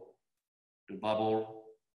 So the bubble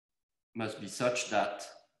must be such that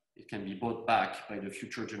it can be bought back by the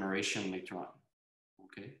future generation later on,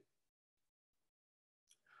 okay?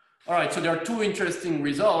 All right, so there are two interesting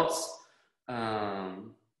results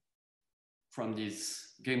from these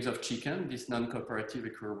games of chicken, this non-cooperative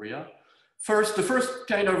equilibria. First, the first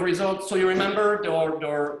kind of result, so you remember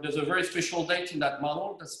there's a very special date in that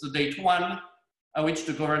model. That's the date 1 at which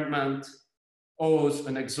the government owes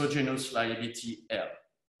an exogenous liability L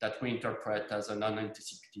that we interpret as an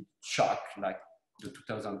unanticipated shock like the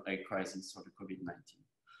 2008 crisis or the COVID-19.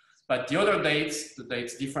 But the other dates, the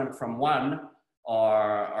dates different from 1,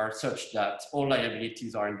 are such that all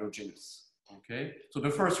liabilities are endogenous, okay? So the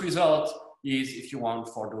first result is, if you want,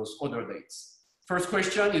 for those other dates. First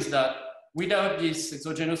question is that without this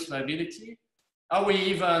exogenous liability, are we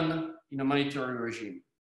even in a monetary regime?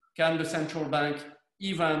 Can the central bank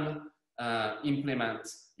even implement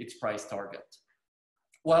its price target.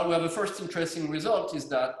 Well, we have a first interesting result is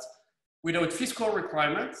that without fiscal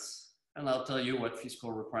requirements, and I'll tell you what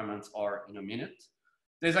fiscal requirements are in a minute,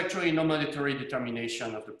 there's actually no monetary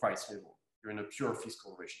determination of the price level. You're in a pure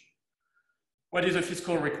fiscal regime. What is a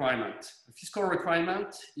fiscal requirement? A fiscal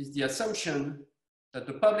requirement is the assumption that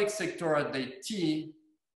the public sector at date T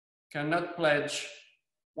cannot pledge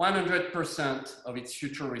 100% of its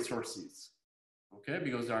future resources. Okay,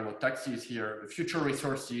 because there are no taxes here. The future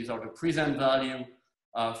resources are the present value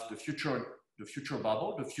of the future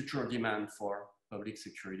bubble, the future demand for public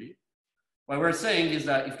security. What we're saying is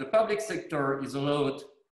that if the public sector is allowed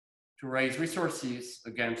to raise resources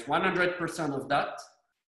against 100% of that,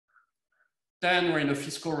 then we're in a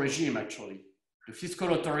fiscal regime actually. The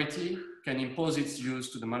fiscal authority can impose its views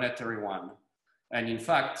to the monetary one. And in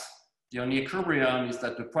fact, the only equilibrium is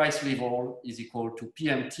that the price level is equal to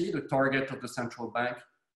PMT, the target of the central bank,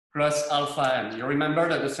 plus alpha M. You remember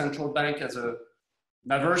that the central bank has an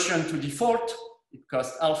aversion to default. It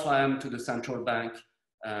costs alpha M to the central bank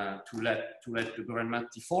to let the government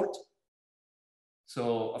default.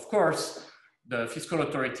 So of course, the fiscal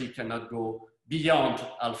authority cannot go beyond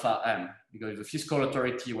alpha M, because the fiscal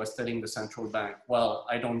authority was telling the central bank, well,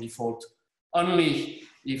 I don't default only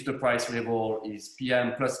if the price level is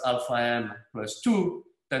PM plus alpha M plus 2,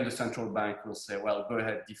 then the central bank will say, well, go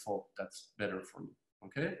ahead, default, that's better for me,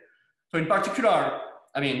 okay? So in particular,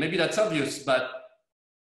 I mean, maybe that's obvious, but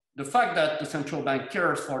the fact that the central bank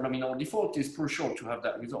cares for nominal default is crucial to have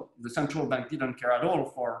that result. If the central bank didn't care at all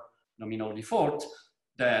for nominal default,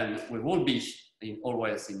 then we will be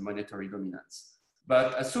always in monetary dominance.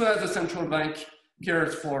 But as soon as the central bank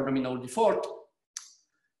cares for nominal default,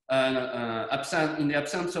 and in the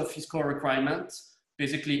absence of fiscal requirements,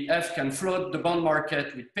 basically F can flood the bond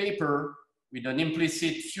market with paper with an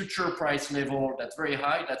implicit future price level that's very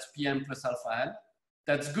high, that's PM plus alpha M.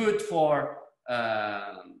 That's good for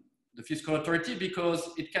the fiscal authority because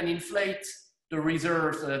it can inflate the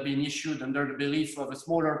reserves that have been issued under the belief of a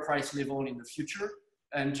smaller price level in the future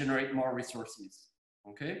and generate more resources,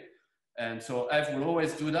 okay? And so F will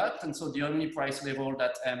always do that, and so the only price level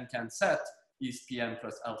that M can set is PM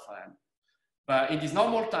plus alpha M. But in these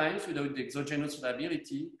normal times, without the exogenous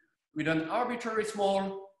liability, with an arbitrary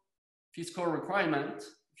small fiscal requirement,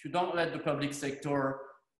 if you don't let the public sector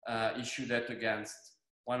issue debt against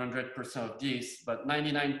 100% of this, but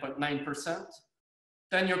 99.9%,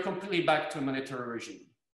 then you're completely back to a monetary regime.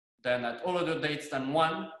 Then at all other dates than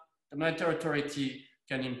 1, the monetary authority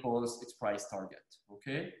can impose its price target,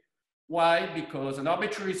 okay? Why? Because an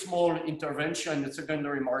arbitrary small intervention in the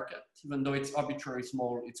secondary market, even though it's arbitrarily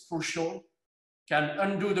small, it's crucial, can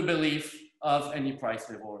undo the belief of any price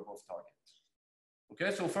level above target.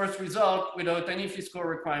 Okay, so first result, without any fiscal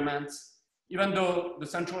requirements, even though the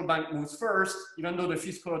central bank moves first, even though the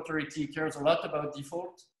fiscal authority cares a lot about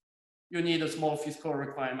default, you need a small fiscal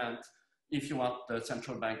requirement if you want the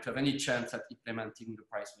central bank to have any chance at implementing the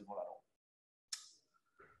price level at all.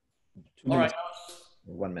 2 minutes.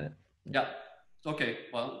 All right. 1 minute. Yeah, okay,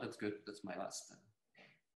 well, that's good. That's my last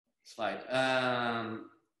slide.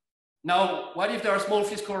 Now, what if there are small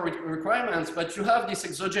fiscal requirements, but you have this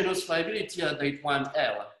exogenous liability at date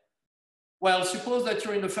 1L? Well, suppose that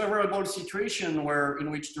you're in a favorable situation in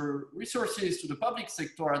which the resources to the public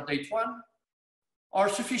sector at date 1 are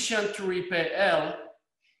sufficient to repay L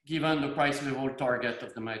given the price level target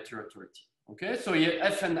of the monetary authority. Okay, so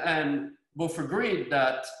F and M both agreed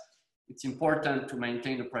that it's important to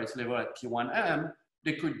maintain the price level at P1M.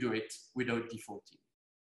 They could do it without defaulting.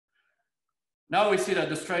 Now we see that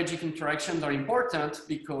the strategic interactions are important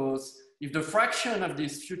because if the fraction of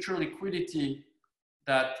this future liquidity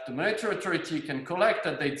that the monetary authority can collect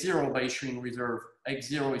at date 0 by issuing reserve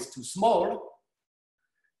X0 is too small,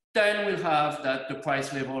 then we'll have that the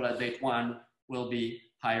price level at date 1 will be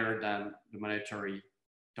higher than the monetary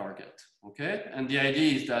target, okay? And the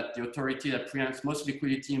idea is that the authority that preempts most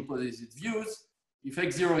liquidity imposes its views. If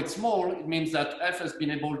X0 is small, it means that F has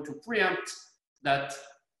been able to preempt that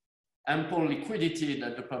ample liquidity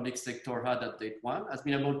that the public sector had at date 1, has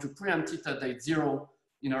been able to preempt it at date 0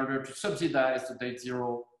 in order to subsidize the date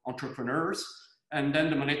 0 entrepreneurs. And then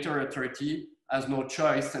the monetary authority has no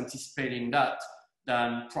choice anticipating that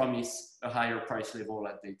than promise a higher price level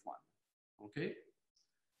at date 1, okay?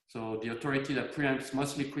 So the authority that preempts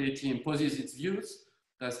most liquidity imposes its views.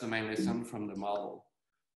 That's the main lesson from the model.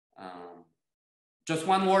 Just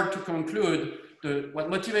one word to conclude. What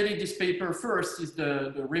motivated this paper first is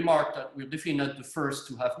the remark that we're definitely not the first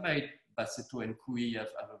to have made. Bassetto and Cui have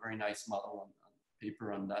a very nice model on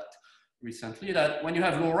paper on that recently, that when you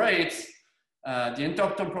have low rates, the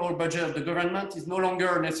intertemporal budget of the government is no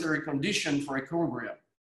longer a necessary condition for equilibrium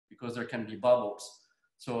because there can be bubbles.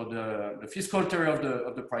 So the fiscal theory of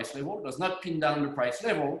the price level does not pin down the price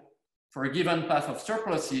level. For a given path of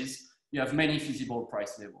surpluses, you have many feasible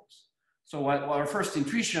price levels. So our first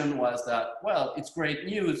intuition was that, well, it's great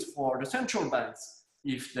news for the central banks.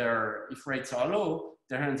 If rates are low,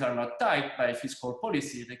 their hands are not tied by fiscal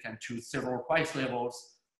policy. They can choose several price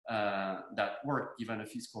levels that work given a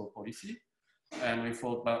fiscal policy. And we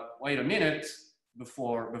thought, but wait a minute,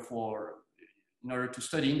 in order to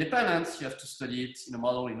study independence, you have to study it in a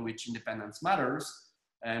model in which independence matters.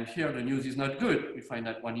 And here the news is not good. We find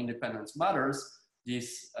that when independence matters,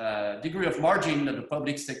 this degree of margin that the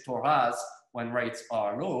public sector has when rates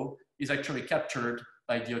are low is actually captured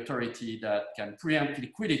by the authority that can preempt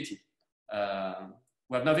liquidity.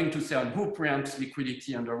 We have nothing to say on who preempts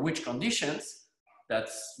liquidity under which conditions.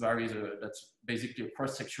 That's basically a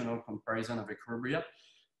cross-sectional comparison of equilibria,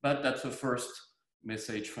 but that's the first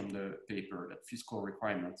message from the paper, that fiscal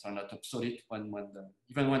requirements are not obsolete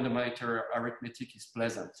even when the monetary arithmetic is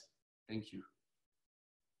pleasant. Thank you.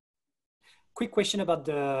 Quick question about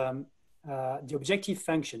the objective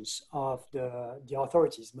functions of the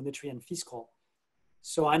authorities, monetary and fiscal.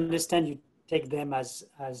 So I understand you take them as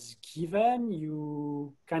given.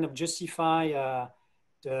 You kind of justify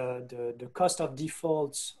the cost of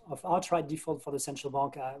default, of outright default for the central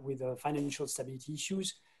bank with the financial stability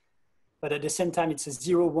issues. But at the same time, it's a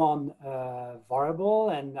 0-1 variable.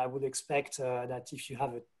 And I would expect that if you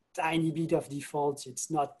have a tiny bit of default,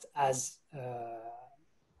 it's not as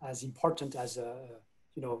important as a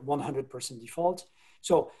 100% default.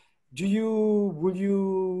 So would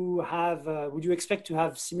you expect to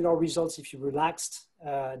have similar results if you relaxed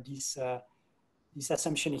this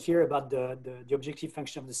assumption here about the objective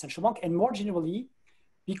function of the central bank? And more generally,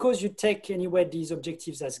 because you take anyway these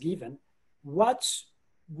objectives as given, what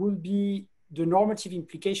will be the normative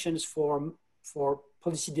implications for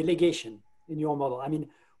policy delegation in your model? I mean,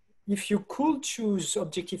 if you could choose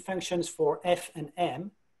objective functions for F and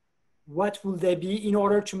M, what will they be in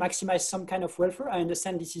order to maximize some kind of welfare? I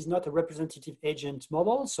understand this is not a representative agent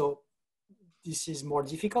model, so this is more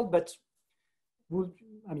difficult, but well,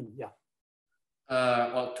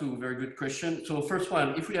 two very good questions. So first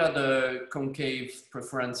one, if we had the concave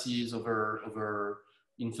preferences over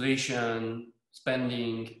inflation,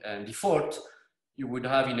 spending, and default, you would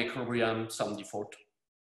have in equilibrium some default,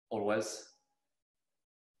 always.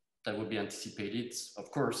 That would be anticipated,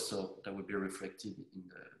 of course, so that would be reflected in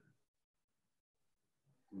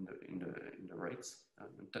the rates.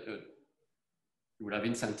 You would have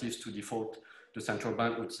incentives to default. The central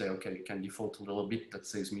bank would say, okay, you can default a little bit, that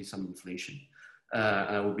saves me some inflation.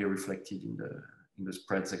 And that will be reflected in the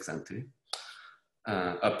spreads ex ante,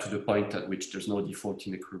 up to the point at which there's no default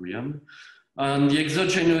in equilibrium. The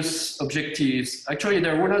exogenous objectives, actually,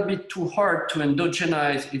 they would not be too hard to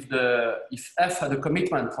endogenize if F had a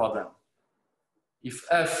commitment problem. If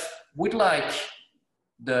F would like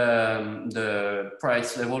the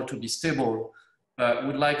price level to be stable, but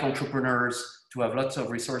would like entrepreneurs to have lots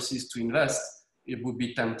of resources to invest, it would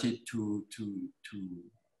be tempted to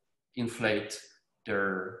inflate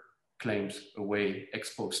their claims away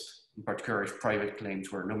ex post, in particular if private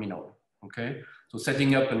claims were nominal, okay? So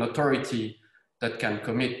setting up an authority that can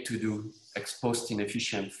commit to do ex post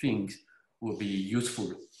inefficient things will be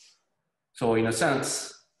useful. So in a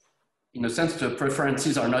sense, the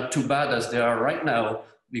preferences are not too bad as they are right now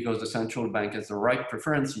because the central bank has the right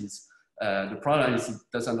preferences. The problem is it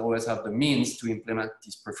doesn't always have the means to implement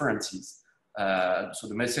these preferences. So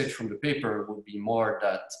the message from the paper would be more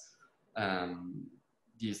that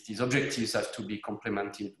these objectives have to be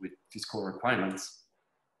complemented with fiscal requirements.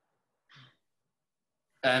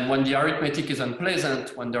 And when the arithmetic is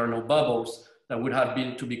unpleasant, when there are no bubbles, that would have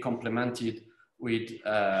been to be complemented with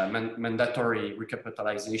mandatory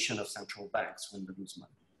recapitalization of central banks when they lose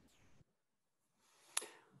money.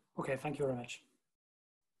 Okay, thank you very much.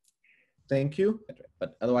 Thank you.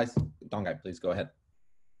 But otherwise, Donghai, please go ahead.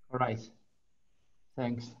 All right.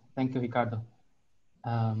 Thanks. Thank you, Ricardo.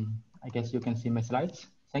 I guess you can see my slides.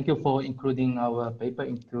 Thank you for including our paper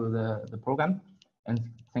into the program. And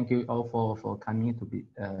thank you all for coming to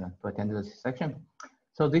attend this section.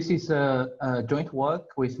 So this is a joint work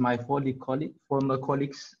with my former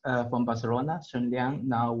colleagues from Barcelona. Shengliang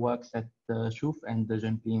now works at the Schuf, and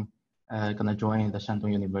Renbin gonna join the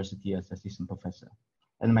Shandong University as assistant professor.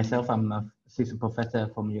 And myself, I'm an assistant professor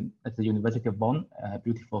at the University of Bonn, a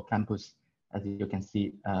beautiful campus, as you can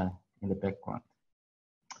see in the background.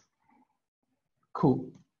 Cool.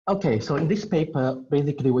 Okay, so in this paper,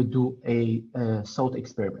 basically we do a thought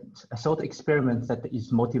experiment. A thought experiment that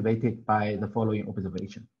is motivated by the following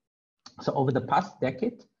observation. So over the past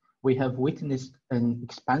decade, we have witnessed an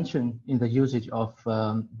expansion in the usage of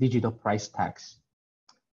digital price tags.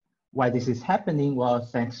 Why this is happening? Well,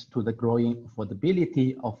 thanks to the growing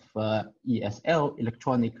affordability of ESL,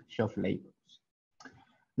 electronic shelf labels.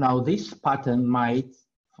 Now, this pattern might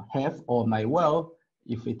have or might well,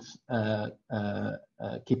 if it's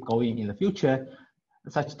keep going in the future,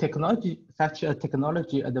 such a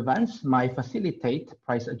technology advance might facilitate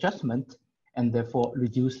price adjustment and therefore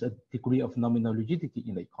reduce the degree of nominal rigidity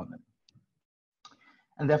in the economy.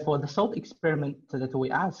 And therefore, the thought experiment that we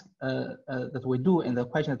ask, that we do, and the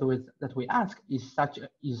question that we ask is such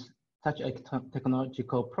a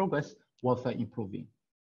technological progress worth improving.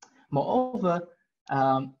 Moreover,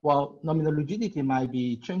 while nominal rigidity might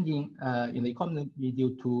be changing in the economy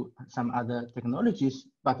due to some other technologies,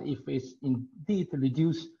 but if it's indeed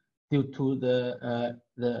reduced due to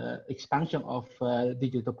the expansion of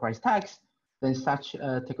digital price tags, then such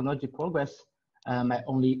technology progress might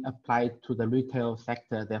only apply to the retail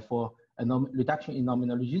sector. Therefore, a reduction in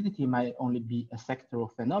nominal rigidity might only be a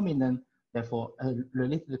sectoral phenomenon. Therefore,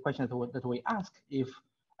 related to the question that we ask, if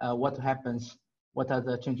what happens, what are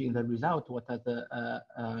the changes in the result, what are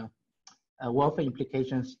the welfare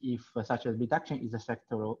implications if such a reduction is a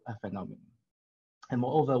sectoral phenomenon. And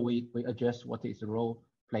moreover, we address what is the role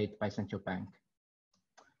played by central bank.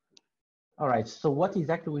 All right, so what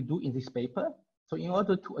exactly we do in this paper? So in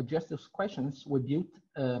order to address those questions, we built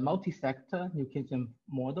a multi-sector New Keynesian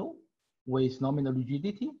model with nominal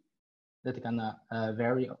rigidity that gonna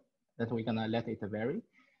vary, that we're gonna let it vary,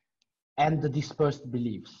 and the dispersed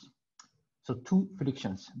beliefs. So two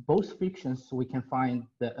frictions. Both frictions we can find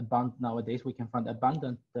nowadays. We can find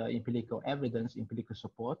abundant empirical evidence, empirical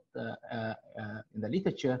support in the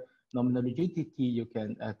literature. Nominal rigidity you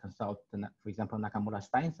can consult, for example,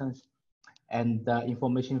 Nakamura-Steinson's. And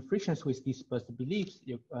information frictions with dispersed beliefs,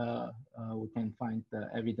 we can find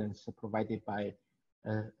evidence provided by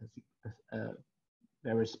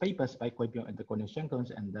various papers by Guillaume and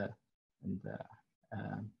Shengliang and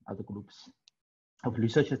other groups of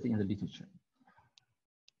researchers in the literature.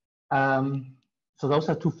 So those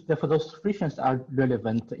are two, therefore those frictions are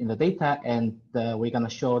relevant in the data, and we're gonna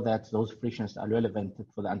show that those frictions are relevant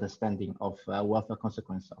for the understanding of welfare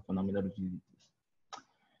consequence of nominal rigidities.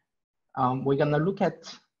 We're gonna look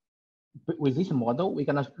at, with this model, we're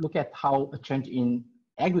gonna look at how a change in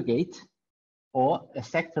aggregate or a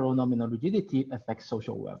sectoral nominal rigidity affects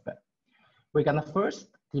social welfare. We're gonna first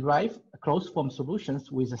derive closed form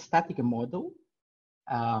solutions with a static model.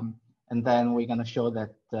 And then we're gonna show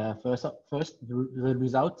that first the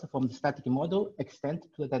results from the static model extend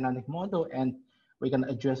to the dynamic model, and we're gonna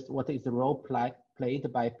address what is the role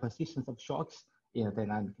played by persistence of shocks in a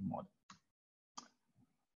dynamic model.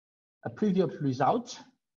 A preview of results.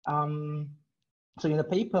 So in the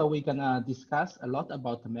paper, we're gonna discuss a lot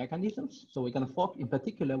about the mechanisms. So we're gonna in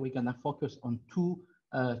particular, we're gonna focus on two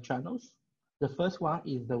channels. The first one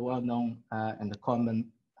is the well-known and the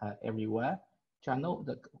common everywhere channel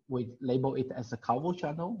that we label it as a Calvo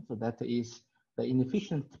channel. So that is the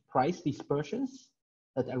inefficient price dispersions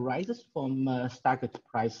that arises from staggered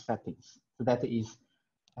price settings. So that is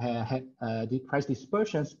the price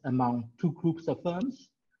dispersions among two groups of firms,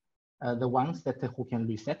 the ones that who can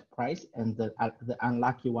reset price and the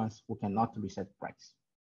unlucky ones who cannot reset price.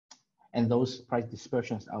 And those price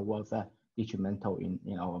dispersions are welfare detrimental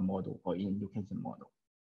in our model or in New Keynesian model.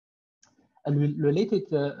 And related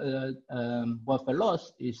welfare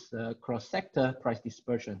loss is cross-sector price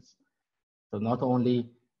dispersions. So not only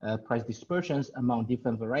price dispersions among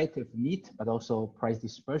different variety of meat, but also price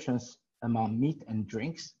dispersions among meat and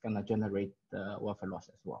drinks gonna generate welfare loss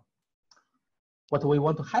as well. What we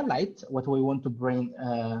want to highlight, what we want to bring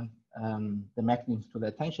the mechanisms to the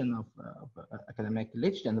attention of academic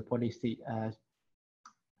literature and the policy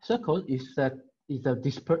circle is that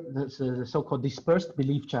the so-called dispersed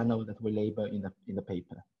belief channel that we label in the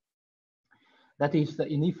paper. That is the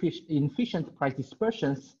inefficient price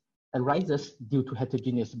dispersions arises due to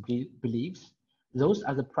heterogeneous beliefs. Those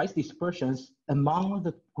are the price dispersions among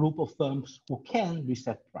the group of firms who can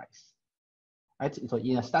reset price. Right? So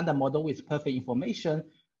in a standard model with perfect information,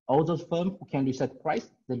 all those firms who can reset price,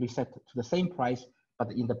 they reset to the same price,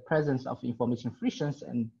 but in the presence of information frictions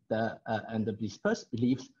and the dispersed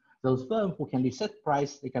beliefs, those firms who can reset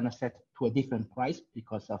price, they're gonna set to a different price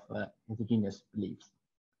because of heterogeneous beliefs.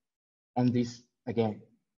 And this, again,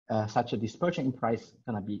 such a dispersion in price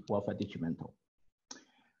gonna be welfare detrimental.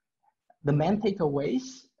 The main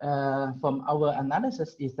takeaways from our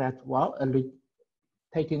analysis is that, well,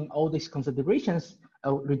 taking all these considerations,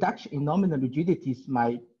 a reduction in nominal rigidities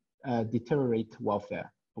might deteriorate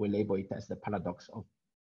welfare. We label it as the paradox of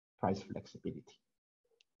price flexibility.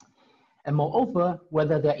 And moreover,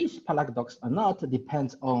 whether there is paradox or not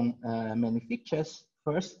depends on many features.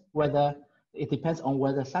 First, whether it depends on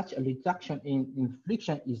whether such a reduction in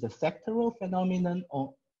inflation is a sectoral phenomenon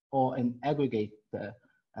or an aggregate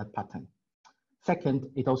pattern. Second,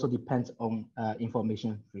 it also depends on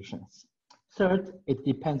information frictions. Third, it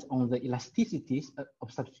depends on the elasticities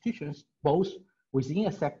of substitutions, both within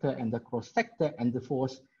a sector and across sector. And the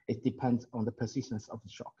fourth, it depends on the persistence of the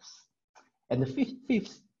shocks. And the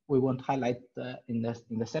fifth we want to highlight in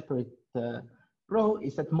the separate row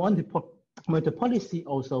is that monetary policy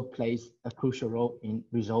also plays a crucial role in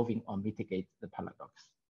resolving or mitigate the paradox.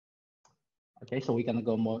 Okay, so we're gonna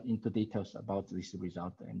go more into details about this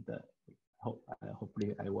result, and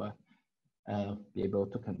hopefully I will be able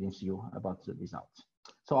to convince you about the results.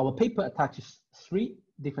 So our paper attaches 3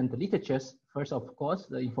 different literatures. First, of course,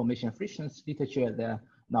 the information frictions literature. There are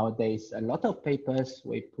nowadays a lot of papers.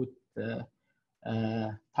 We put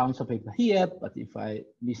tons of paper here, but if I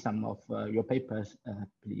miss some of your papers,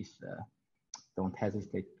 please don't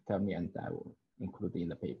hesitate to tell me, and I will include it in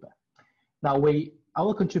the paper. Now,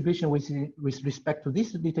 our contribution with respect to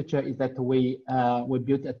this literature is that we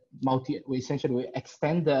built a we essentially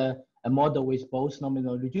extend a model with both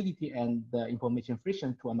nominal rigidity and information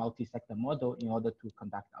friction to a multi-sector model in order to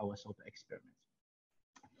conduct our sort of experiments.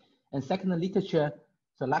 And second, literature.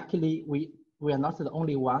 So luckily, we are not the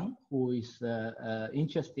only one who is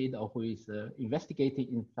interested or who is investigating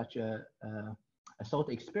in such a sort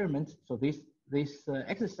of experiment. So this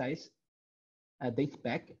exercise dates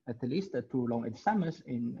back at least to Long and Summers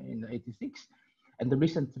in '86. And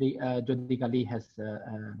recently, Jody Gali has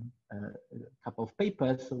a couple of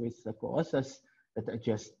papers with co-authors that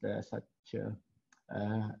adjust such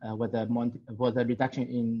whether reduction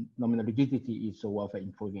in nominal rigidity is welfare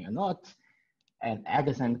improving or not. And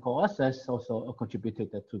Agus and co-authors also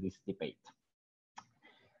contributed to this debate.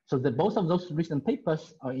 So both of those recent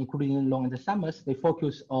papers, including Long and Summers, they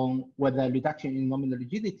focus on whether reduction in nominal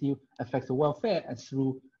rigidity affects welfare and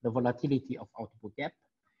through the volatility of output gap.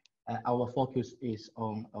 Our focus is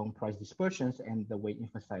on price dispersions, and we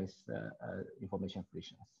emphasize information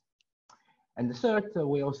frictions. And the third,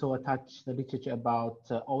 we also attach the literature about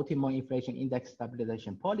optimal inflation index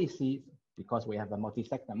stabilization policies. Because we have a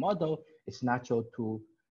multi-sector model, it's natural to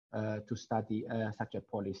study such a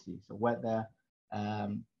policy. So whether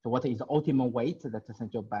so what is the optimal weight that the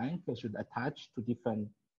central bank should attach to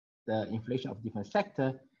the inflation of different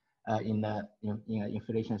sector in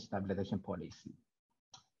inflation stabilization policy.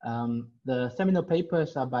 The seminal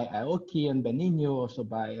papers are by Aoki and Benigno, also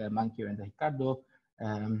by Menges and Ricardo.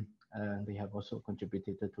 They have also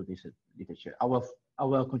contributed to this literature.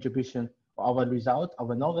 Our contribution, our result,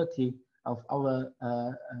 our novelty of our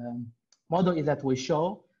model is that we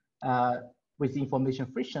show with information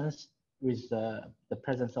frictions, with the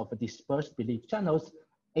presence of dispersed belief channels,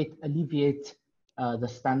 it alleviates the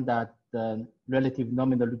standard relative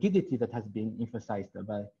nominal rigidity that has been emphasized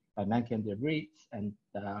by Menges and Reis and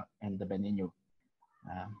the Benigno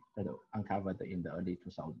that uncovered in the early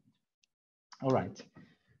 2000s. All right.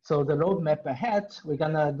 So the roadmap ahead, we're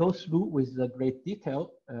gonna go through with great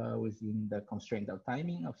detail within the constraint of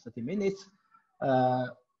timing of 30 minutes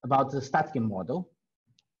about the static model.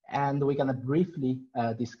 And we're gonna briefly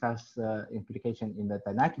discuss implication in the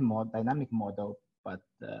dynamic model, but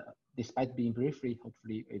despite being briefly,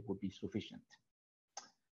 hopefully it will be sufficient.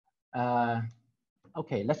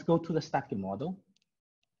 Okay, let's go to the static model.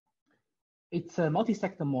 It's a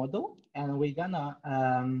multi-sector model, and we're gonna,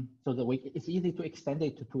 it's easy to extend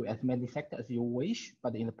it to as many sectors as you wish,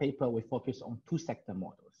 but in the paper, we focus on 2-sector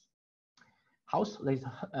models. There's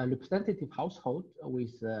a representative household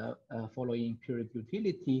with following period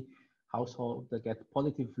utility. Household that get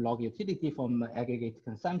positive log utility from aggregate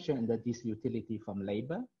consumption and the this utility from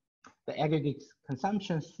labor. The aggregate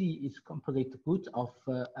consumption C is composite good of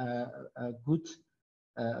goods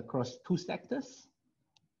across 2 sectors.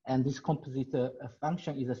 And this composite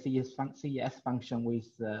function is a CES function with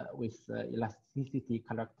elasticity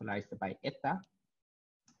characterized by eta.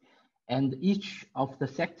 And each of the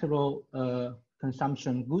sectoral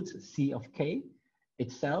consumption goods, C of K,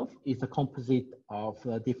 itself is a composite of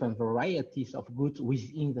different varieties of goods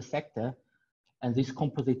within the sector. And this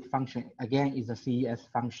composite function, again, is a CES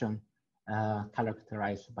function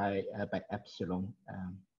characterized by epsilon.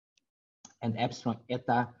 And epsilon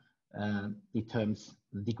eta determines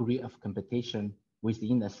the degree of competition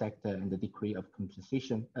within the sector and the degree of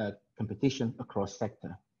competition across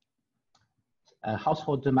sector.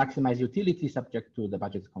 household to maximize utility subject to the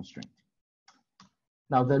budget constraint.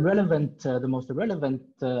 Now, the relevant, the most relevant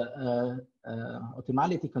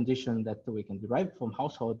optimality condition that we can derive from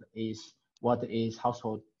household is what is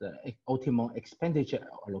household optimal expenditure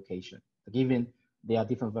allocation, given there are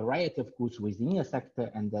different variety of goods within a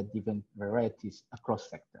sector and there are different varieties across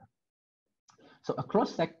sector. So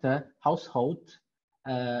across sector, households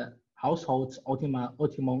optimal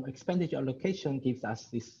expenditure allocation gives us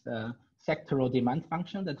this sectoral demand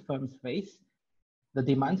function that firms face. The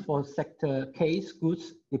demand for sector K's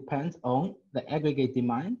goods depends on the aggregate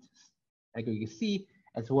demand, aggregate C,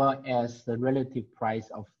 as well as the relative price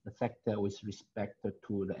of the sector with respect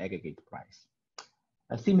to the aggregate price.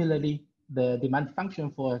 Similarly, the demand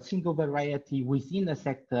function for a single variety within a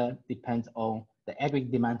sector depends on the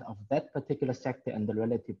aggregate demand of that particular sector and the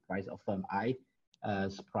relative price of firm I's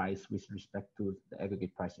price with respect to the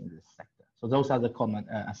aggregate price in this sector. So those are the common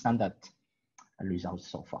standard results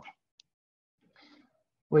so far.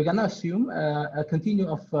 We're gonna assume a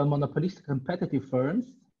continuum of monopolistic competitive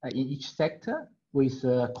firms in each sector with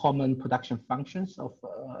common production functions of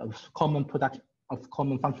common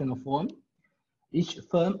functional form. Each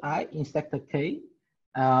firm I in sector K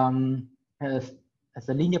has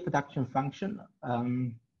a linear production function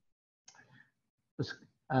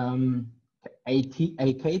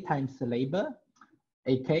AK times the labor.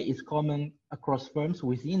 AK is common across firms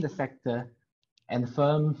within the sector, and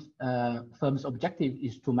firm's objective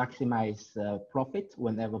is to maximize profit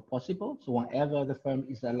whenever possible. So whenever the firm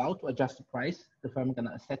is allowed to adjust the price, the firm is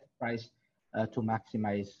gonna set the price to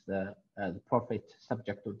maximize the profit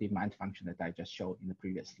subject to demand function that I just showed in the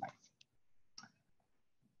previous slides.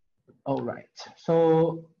 All right,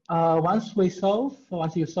 so once you solve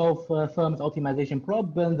firm's optimization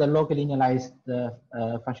problem, the log linearized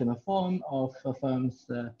functional form of a firm's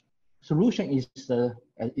solution is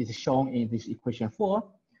shown in this equation 4.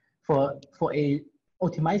 For a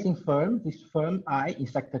optimizing firm, this firm I in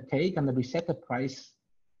sector K can reset the price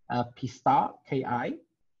P star Ki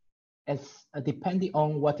as depending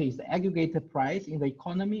on what is the aggregated price in the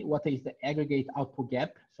economy, what is the aggregate output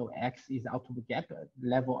gap. So X is the output gap,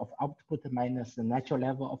 level of output minus the natural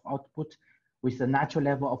level of output, with the natural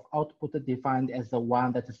level of output defined as the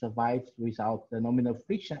one that survives without the nominal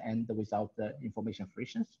friction and without the information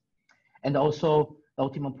frictions. And also the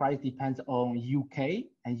optimum price depends on UK,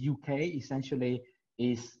 and UK essentially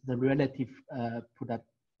is the relative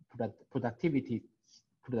productivities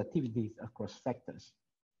across sectors.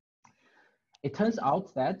 It turns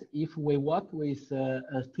out that if we work with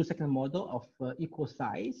a two-second model of equal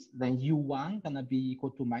size, then U1 gonna be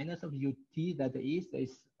equal to minus of UT, that is,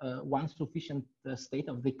 there's one sufficient state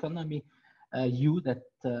of the economy, U that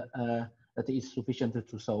is sufficient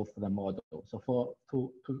to solve the model. So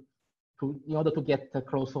in order to get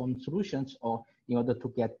closed form solutions, or in order to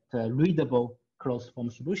get readable closed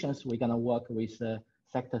form solutions, we're gonna work with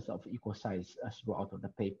sectors of equal size throughout of the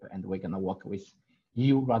paper, and we're gonna work with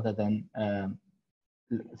U rather than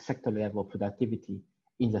sector level productivity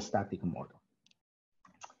in the static model.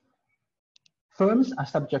 Firms are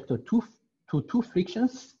subject to two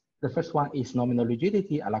frictions. The first one is nominal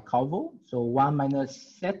rigidity a la Calvo. So 1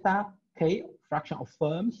 minus theta K fraction of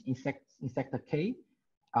firms in sector K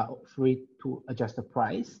are free to adjust the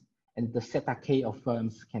price, and the theta K of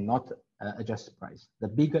firms cannot adjust the price. The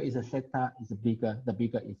bigger is the theta, the bigger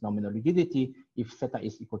is nominal rigidity. If theta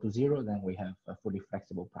is equal to 0, then we have a fully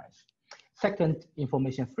flexible price. Second,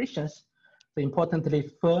 information frictions. So importantly,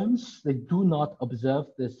 firms, they do not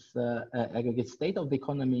observe this aggregate state of the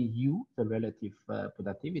economy U, the relative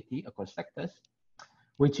productivity across sectors,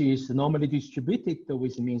 which is normally distributed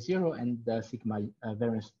with mean 0 and sigma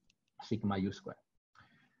variance sigma U square.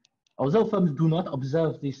 Although firms do not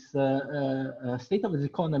observe this state of the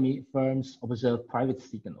economy, firms observe private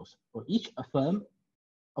signals. For each firm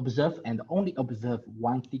observe and only observe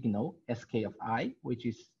one signal, Sk of I, which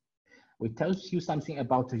tells you something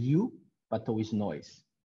about U, but with noise.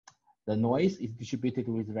 The noise is distributed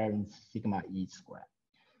with variance sigma E square.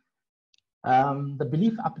 The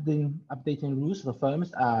belief updating rules for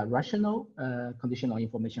firms are rational, conditional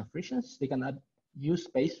information frictions. They can use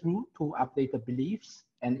base rule to update the beliefs.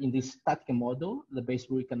 And in this static model, the base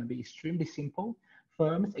rule can be extremely simple.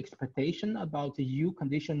 Firm's expectation about the U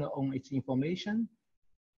conditional on its information,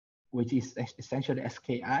 which is essentially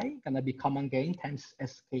SKI, gonna be common gain times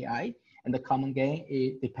SKI. And the common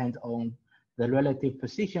gain depends on the relative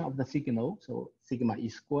position of the signal. So sigma E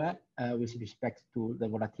square with respect to the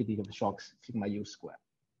volatility of the shocks, sigma U square.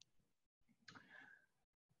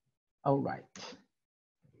 All right.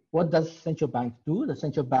 What does central bank do? The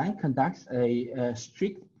central bank conducts a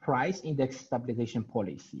strict price index stabilization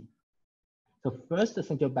policy. So first, the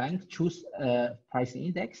central bank choose a price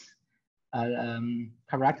index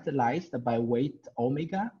characterized by weight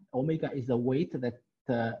omega. Omega is the weight that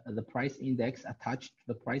the price index attached to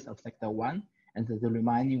the price of sector 1 and the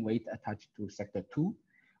remaining weight attached to sector 2.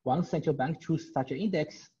 Once central bank choose such an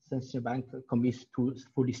index, central bank commits to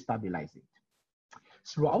fully stabilize it.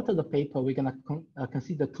 Throughout the paper, we're going to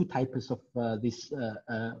consider two types of these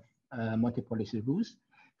multi-policy rules.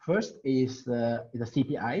 First is the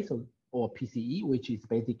CPI, or PCE, which is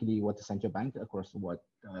basically what the central bank across the world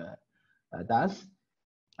does.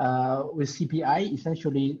 With CPI,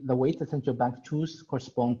 essentially the weight the central bank choose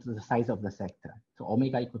corresponds to the size of the sector, so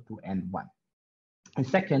omega equal to N1. And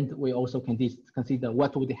second, we also can consider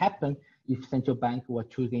what would happen if central bank were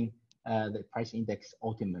choosing the price index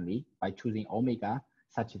ultimately by choosing omega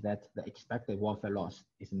such that the expected welfare loss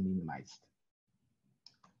is minimized.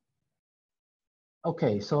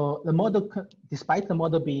 Okay, so the model, despite the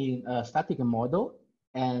model being a static model,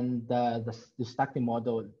 and the static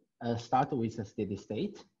model start with a steady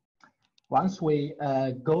state. Once we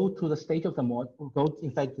go to the stage of the model, go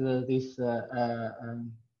inside this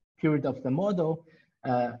period of the model,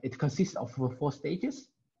 it consists of 4 stages.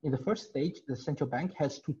 In the first stage, the central bank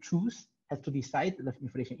has to decide the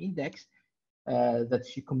inflation index that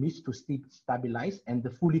she commits to stabilize and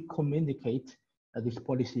fully communicate this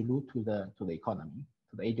policy rule to the economy,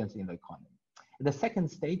 to the agents in the economy. In the second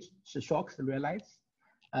stage, the shocks realize,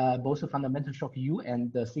 both the fundamental shock U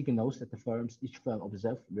and the signals that each firm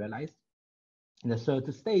observe realized. In the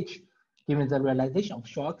third stage, given the realization of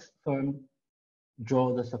shocks, firm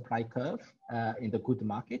draw the supply curve in the good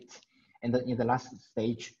market. And then in the last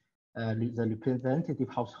stage, the representative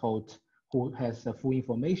household who has full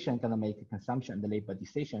information gonna make consumption and labor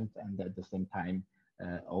decisions, and at the same time,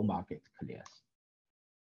 all market clears.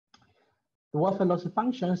 The welfare loss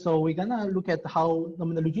function, so we're gonna look at how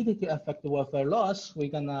nominal rigidity affect the welfare loss. We're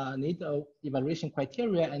gonna need a evaluation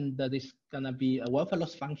criteria, and this gonna be a welfare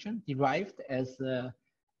loss function derived as a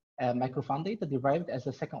microfund data, derived as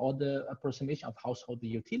a second order approximation of household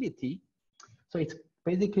utility. So it's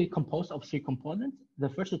basically composed of 3 components. The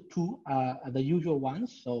first 2 are the usual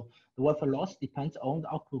ones. So the welfare loss depends on the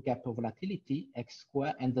output gap of volatility, X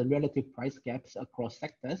squared, and the relative price gaps across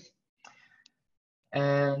sectors,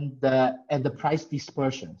 and the price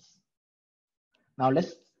dispersions. Now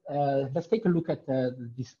let's take a look at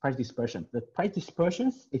this price dispersion. The price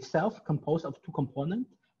dispersions itself composed of 2 components.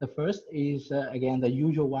 The first is again the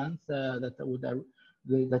usual ones that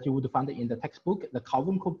you would find in the textbook, the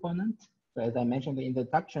Calvin component. So as I mentioned in the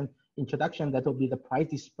introduction, that will be the price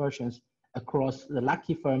dispersions across the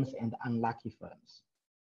lucky firms and unlucky firms.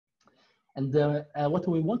 And what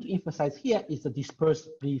we want to emphasize here is the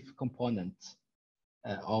dispersive component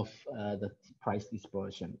of the price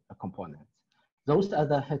dispersion component. Those are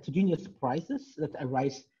the heterogeneous prices that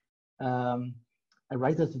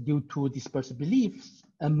arises due to dispersed beliefs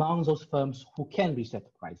among those firms who can reset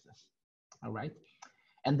prices. All right,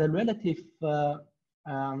 and the relative.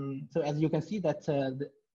 So as you can see that the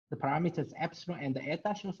parameters epsilon and the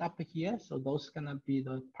eta shows up here. So those gonna be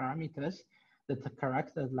the parameters that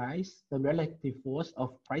characterize the relative force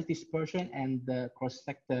of price dispersion and the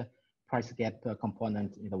cross-sector price gap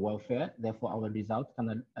component in the welfare. Therefore, our result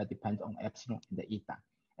can depend on epsilon and the eta.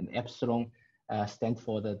 And epsilon stands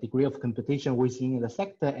for the degree of competition within the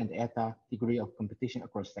sector, and eta degree of competition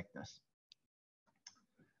across sectors.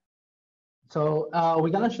 So we're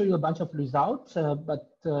gonna show you a bunch of results, but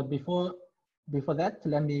before that,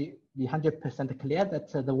 let me be 100% clear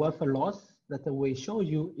that the welfare loss that we show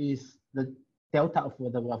you is the delta of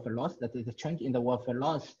the welfare loss, that is the change in the welfare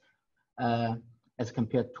loss as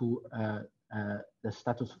compared to the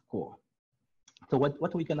status quo. So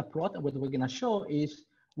what we're gonna plot and what we're gonna show is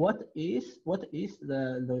what is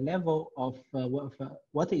the level of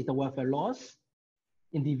what is the welfare loss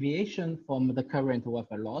in deviation from the current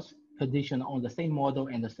welfare loss condition on the same model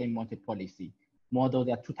and the same multi-policy model.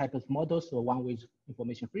 There are 2 types of models, so one with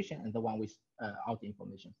information friction and the one without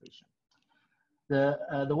information friction.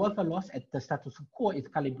 The welfare loss at the status quo is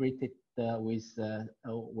calibrated with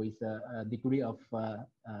a degree of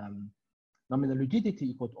nominal rigidity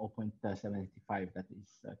equal to 0.75 that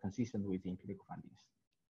is consistent with empirical findings.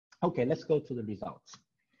 Okay, let's go to the results.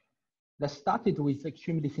 Let's start it with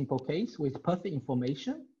extremely simple case with perfect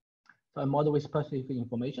information. So a model with perfect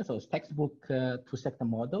information, so it's textbook 2-sector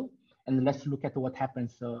model. And let's look at what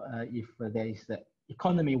happens if there is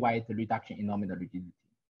economy-wide reduction in nominal rigidity.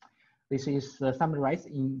 This is summarized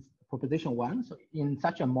in proposition 1. So in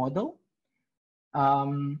such a model,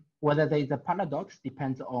 whether there is a paradox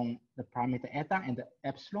depends on the parameter eta and the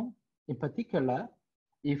epsilon. In particular,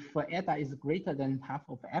 if eta is greater than half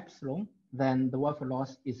of epsilon, then the welfare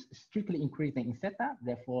loss is strictly increasing in theta.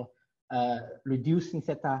 Therefore, reducing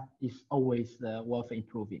theta is always welfare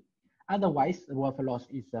improving. Otherwise, the welfare loss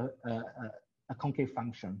is a concave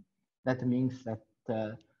function. That means that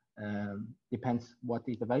depends what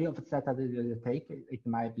is the value of theta that you take. It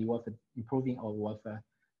might be welfare improving or welfare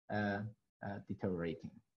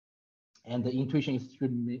deteriorating. And the intuition is,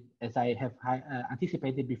 as I have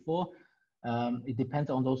anticipated before, it depends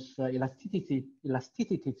on those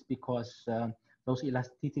elasticities because those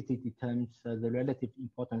elasticity determines the relative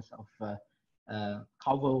importance of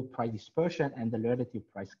Calvo price dispersion and the relative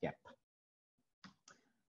price gap.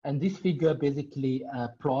 And this figure basically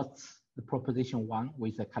plots the proposition 1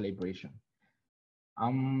 with a calibration.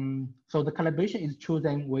 So the calibration is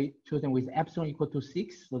chosen with epsilon equal to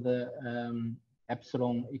 6. So the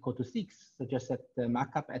epsilon equal to 6 suggests that the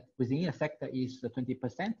markup within a sector is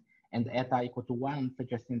 20%, and eta equal to 1,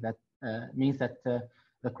 suggesting that means that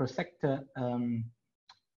the cross-sector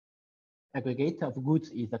aggregator of goods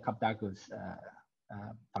is the Kapdagos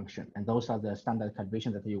function, and those are the standard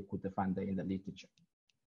calibrations that you could find in the literature.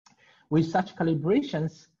 With such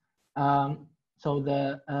calibrations, so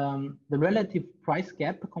the relative price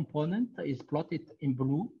gap component is plotted in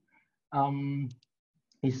blue,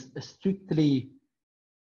 is strictly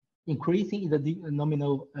increasing in the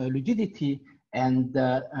nominal rigidity, and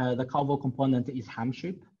the Calvo component is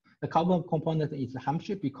ham-shape. The Calvo component is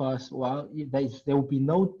ham-shape because, well, there will be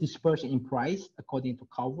no dispersion in price according to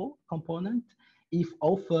Calvo component. If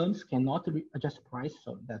all firms cannot adjust price,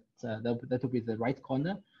 so that will be the right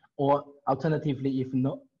corner, or alternatively,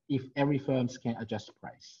 if every firms can adjust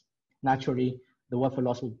price. Naturally, the welfare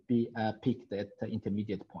loss will be peaked at the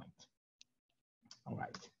intermediate point. All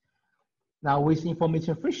right. Now with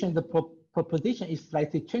information friction, the proposition is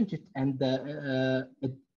slightly changed, and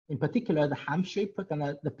in particular, the ham shape,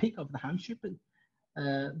 the peak of the ham shape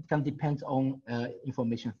can depend on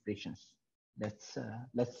information frictions.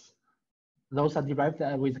 Those are derived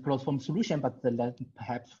with a closed form solution, but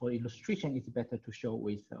perhaps for illustration, it's better to show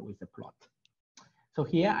with a plot. So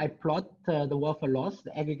here I plot the welfare loss,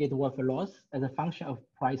 the aggregate welfare loss, as a function of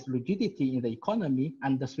price rigidity in the economy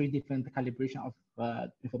under 3 different calibration of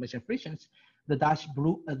information frictions. The dash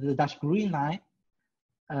green line,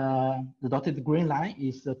 the dotted green line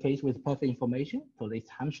is the case with perfect information, so it's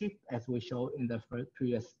ham-shape as we showed in the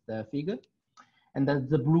previous figure. And then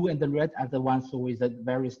the blue and the red are the ones with a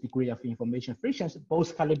various degree of information frictions.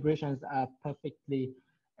 Both calibrations are perfectly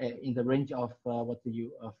in the range of what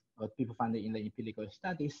people find in the empirical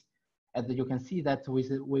studies. And you can see that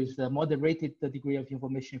with a moderated degree of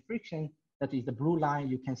information friction, that is the blue line,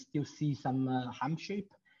 you can still see some ham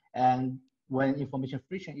shape. And when information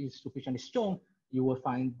friction is sufficiently strong, you will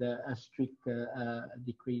find a strict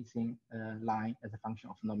decreasing line as a function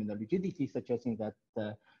of nominal rigidity, suggesting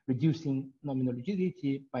that reducing nominal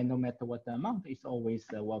rigidity by no matter what the amount is always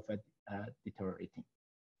welfare deteriorating.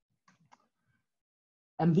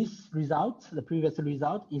 And this result, the previous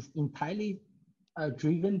result, is entirely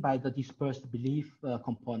driven by the dispersed belief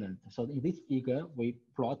component. So in this figure, we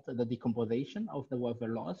plot the decomposition of the welfare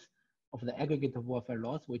loss, of the aggregate of welfare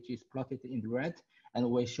loss, which is plotted in red, and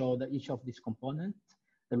we show that each of these components,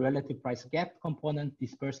 the relative price gap component,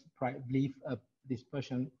 dispersed belief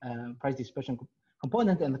dispersion, price dispersion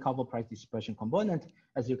component, and the Calvo price dispersion component.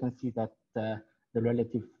 As you can see that the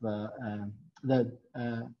relative,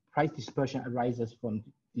 price dispersion arises from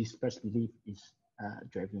dispersed belief is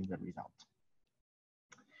driving the result.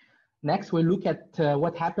 Next, we look at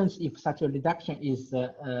what happens if such a reduction is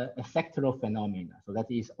a sectoral phenomenon. So that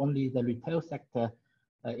is only the retail sector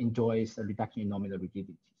enjoys a reduction in nominal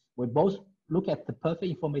rigidities. We both look at the perfect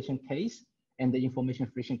information case and the information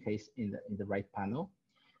friction case in the right panel.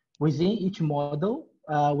 Within each model,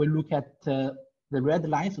 we look at the red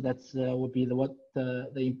line. So that's would be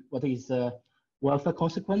what is welfare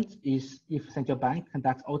consequence is if central bank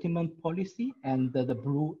conducts optimum policy, and the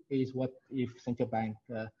blue is what if central bank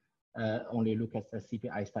only look at the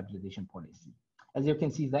CPI stabilization policy. As you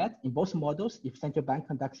can see that in both models, if central bank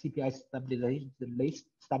conducts CPI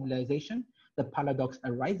stabilization, the paradox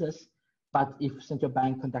arises. But if central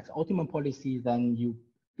bank conducts optimum policy, then you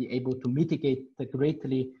be able to mitigate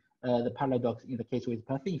greatly the paradox in the case with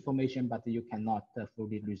perfect information, but you cannot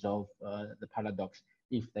fully resolve the paradox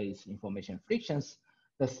if there is information frictions.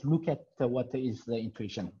 Let's look at what is the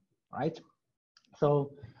intuition, right?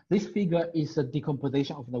 So this figure is a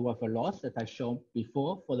decomposition of the welfare loss that I showed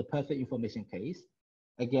before for the perfect information case.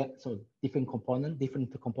 Again, so different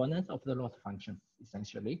components of the loss function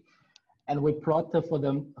essentially. And we plot for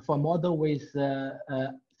a model with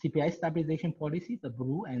CPI stabilization policy, the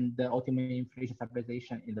blue, and the ultimate inflation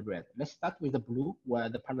stabilization in the red. Let's start with the blue, where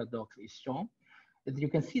the paradox is shown. As you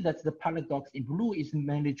can see that the paradox in blue is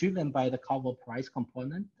mainly driven by the cover price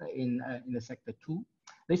component in the sector 2.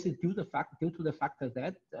 This is due to the fact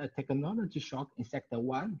that technology shock in sector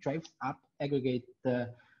 1 drives up aggregate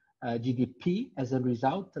GDP. As a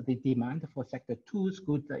result, the demand for sector 2's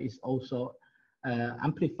goods is also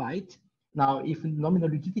amplified. Now, if nominal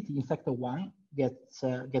rigidity in sector 1 gets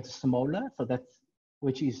smaller, so that's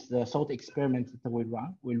which is the thought experiment that we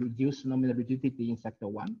run, will reduce nominal rigidity in sector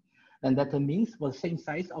 1. And that means for the same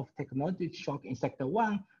size of technology shock in sector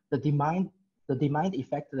 1, the demand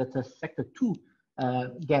effect that the sector 2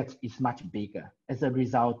 gets is much bigger. As a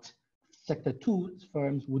result, sector 2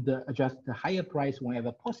 firms would adjust the higher price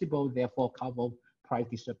whenever possible, therefore cover price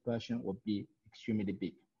dispersion would be extremely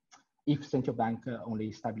big if central bank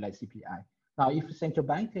only stabilize CPI. Now, if central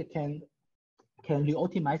bank can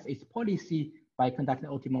re-optimize its policy by conducting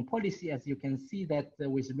optimum policy, as you can see that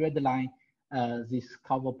with red line, this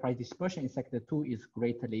cover price dispersion in sector 2 is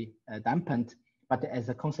greatly dampened, but as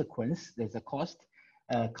a consequence, there's a cost.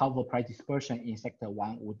 Cover price dispersion in sector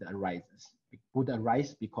 1 would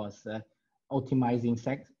arise because optimizing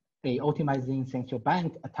central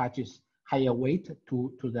bank attaches higher weight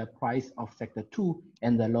to the price of sector 2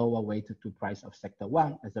 and the lower weight to price of sector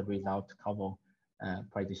 1. As a result, cover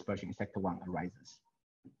price dispersion in sector 1 arises.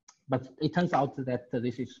 But it turns out that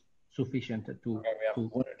this is sufficient to. Okay, we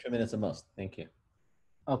have 1 or 2 minutes at most. Thank you.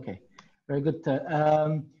 Okay, very good.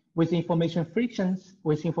 With information frictions,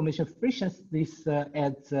 this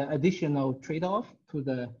adds additional trade-off to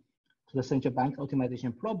the central bank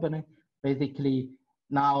optimization problem. Basically,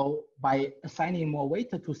 now by assigning more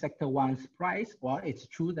weight to sector 1's price, well, it's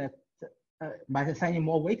true that by assigning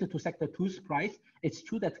more weight to sector 2's price, it's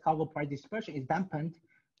true that cover price dispersion is dampened.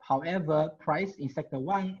 However, price in sector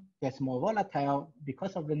 1 gets more volatile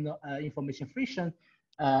because of the information friction.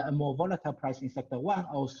 A more volatile price in sector 1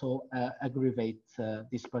 also aggravates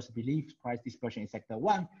dispersed beliefs, price dispersion in sector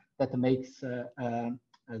 1 that makes the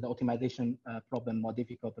optimization problem more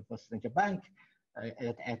difficult for central bank.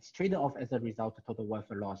 It adds trade-off. As a result, the total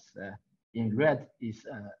welfare loss in red is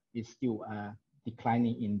still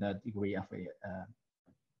declining in the degree of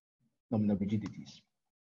nominal rigidities.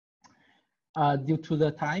 Due to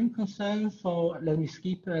the time concerns, so let me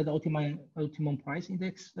skip the optimum price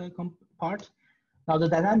index part. Now the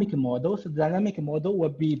dynamic model. So the dynamic model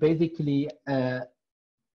would be basically the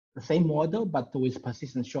same model, but with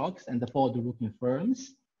persistent shocks and the forward-looking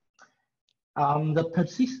firms. The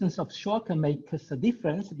persistence of shock makes a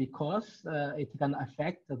difference because it can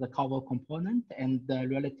affect the cover component and the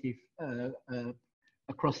relative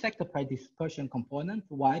cross-sector price dispersion component.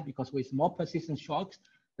 Why? Because with more persistent shocks,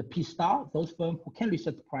 the P star, those firms who can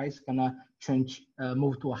reset the price, gonna change,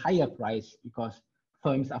 move to a higher price because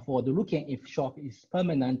firms are forward-looking. If shock is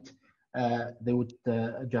permanent, they would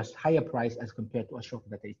adjust higher price as compared to a shock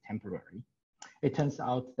that is temporary. It turns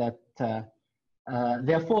out that,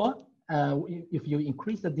 therefore, if you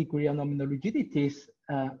increase the degree of nominal rigidities,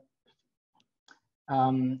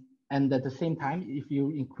 and at the same time, if you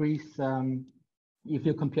increase, if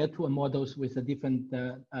you compare two models with a different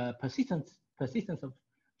persistence of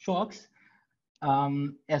shocks,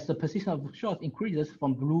 as the persistence of shocks increases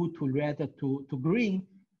from blue to red to green,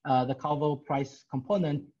 the cover price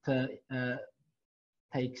component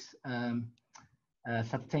takes a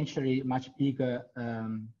substantially much bigger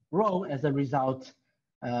role. As a result,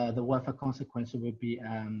 the welfare consequence will be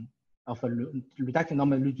of a reduction in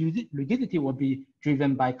nominal rigidity will be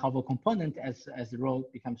driven by cover component as the role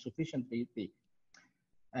becomes sufficiently big.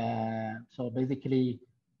 So basically,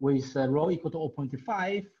 with rho equal to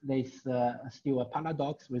 0.5, there's still a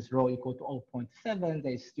paradox. With rho equal to 0.7,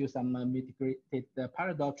 there's still some mitigated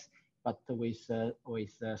paradox, but with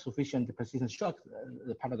sufficient persistent shock,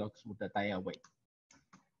 the paradox would die away.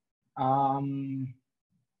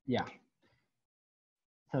 Yeah.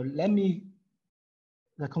 So let me,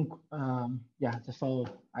 so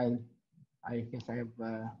I guess I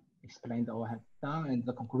have explained all I have done, and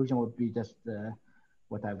the conclusion would be just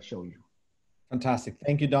what I've shown you. Fantastic.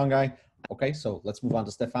 Thank you, Donghai. Okay, so let's move on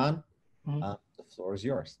to Stéphane. The floor is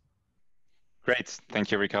yours. Great. Thank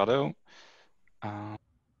you, Ricardo.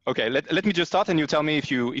 Okay, let me just start, and you tell me if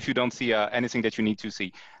you don't see anything that you need to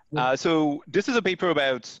see. So this is a paper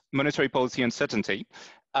about monetary policy uncertainty.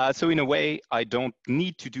 So in a way, I don't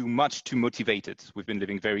need to do much to motivate it. We've been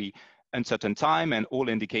living very uncertain time, and all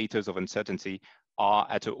indicators of uncertainty are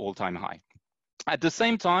at an all-time high. At the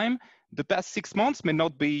same time, the past 6 months may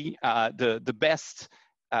not be the best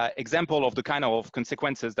example of the kind of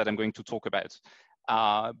consequences that I'm going to talk about.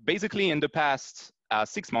 Basically, in the past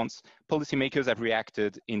 6 months, policymakers have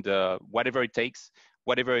reacted in the whatever it takes,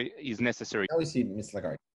 whatever is necessary. Now we see Ms.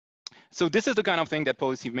 Lagarde. So this is the kind of thing that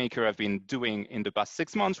policymakers have been doing in the past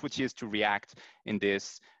 6 months, which is to react in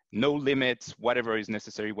this no limits, whatever is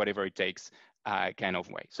necessary, whatever it takes kind of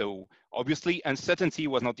way. So obviously uncertainty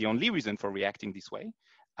was not the only reason for reacting this way.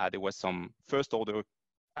 There was some first order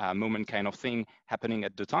moment kind of thing happening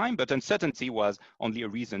at the time, but uncertainty was only a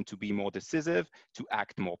reason to be more decisive, to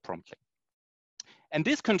act more promptly. And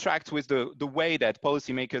this contracts with the way that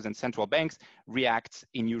policymakers and central banks react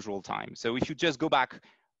in usual time. So if you just go back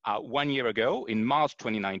 1 year ago, in March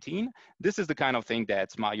 2019, this is the kind of thing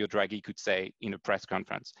that Mario Draghi could say in a press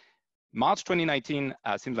conference. March 2019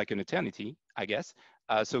 seems like an eternity, I guess.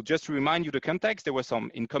 So just to remind you the context, there was some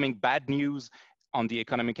incoming bad news on the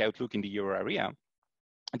economic outlook in the euro area.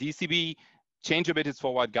 The ECB changed a bit its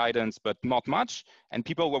forward guidance, but not much. And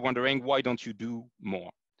people were wondering, why don't you do more?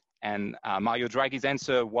 And Mario Draghi's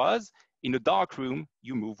answer was, in a dark room,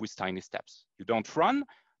 you move with tiny steps. You don't run,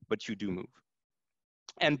 but you do move.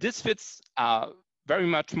 And this fits very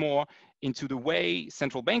much more into the way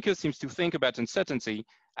central bankers seem to think about uncertainty,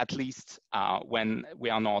 at least when we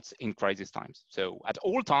are not in crisis times. So at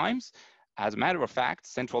all times, as a matter of fact,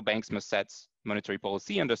 central banks must set monetary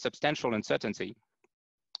policy under substantial uncertainty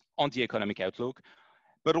on the economic outlook,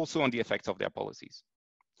 but also on the effects of their policies.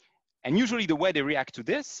 And usually the way they react to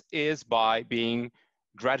this is by being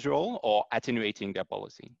gradual or attenuating their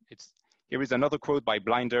policy. Here is another quote by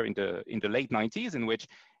Blinder in the late 90s, in which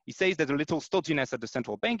he says that a little stodginess at the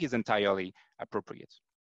central bank is entirely appropriate.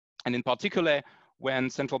 And in particular, when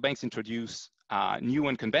central banks introduce new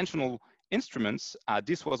and conventional instruments,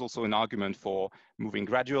 this was also an argument for moving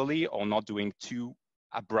gradually or not doing too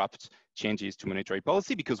abrupt changes to monetary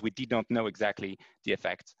policy, because we did not know exactly the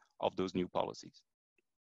effect of those new policies.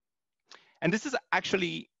 And this is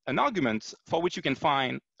actually an argument for which you can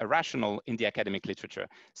find a rationale in the academic literature.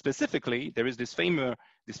 Specifically, there is this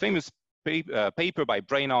famous paper by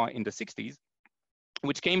Brainard in the 60s,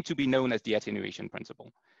 which came to be known as the attenuation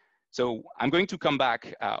principle. So I'm going to come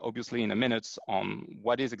back, obviously, in a minute on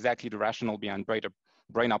what is exactly the rationale behind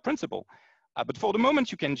Brainard principle. But for the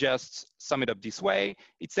moment, you can just sum it up this way.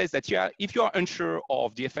 It says that if you are unsure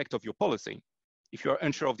of the effect of your policy, if you are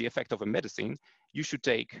unsure of the effect of a medicine, you should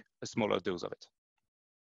take a smaller dose of it.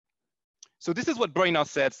 So this is what Brainard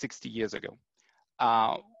said 60 years ago.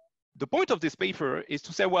 The point of this paper is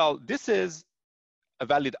to say, well, this is a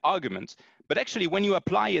valid argument, but actually when you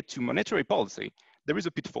apply it to monetary policy, there is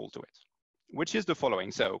a pitfall to it, which is the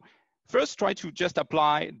following. So first, try to just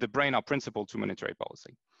apply the Brainard principle to monetary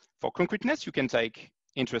policy. For concreteness, you can take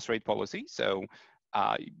interest rate policy. So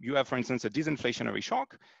you have, for instance, a disinflationary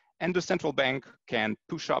shock, and the central bank can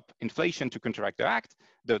push up inflation to counteract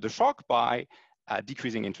the shock by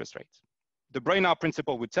decreasing interest rates. The Brainard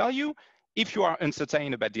principle would tell you, if you are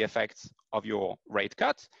uncertain about the effects of your rate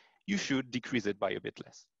cut, you should decrease it by a bit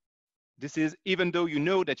less. This is even though you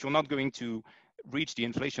know that you're not going to reach the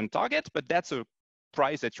inflation target, but that's a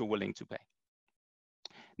price that you're willing to pay.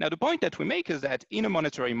 Now, the point that we make is that in a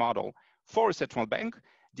monetary model for a central bank,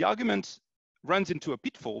 the argument runs into a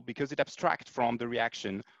pitfall because it abstracts from the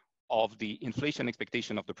reaction of the inflation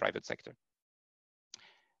expectation of the private sector.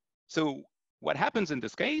 So what happens in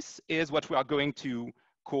this case is what we are going to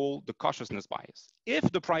call the cautiousness bias. If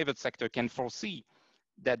the private sector can foresee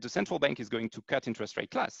that the central bank is going to cut interest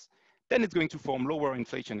rate less, then it's going to form lower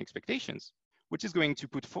inflation expectations, which is going to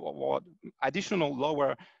put forward additional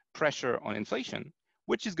lower pressure on inflation,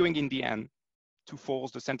 which is going in the end to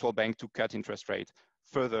force the central bank to cut interest rate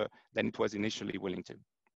further than it was initially willing to.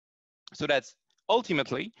 So that's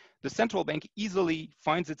ultimately, the central bank easily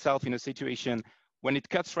finds itself in a situation when it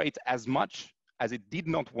cuts rates as much as it did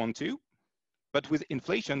not want to, but with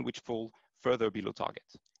inflation which falls further below target.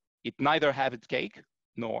 It neither have its cake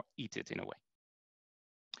nor eat it in a way.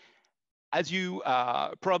 As you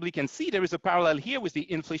probably can see, there is a parallel here with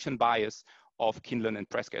the inflation bias of Kinlan and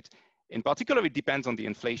Prescott. In particular, it depends on the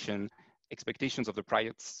inflation expectations of the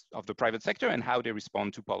private sector and how they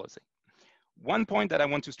respond to policy. One point that I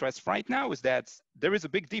want to stress right now is that there is a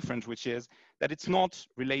big difference, which is that it's not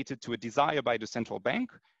related to a desire by the central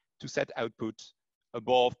bank to set output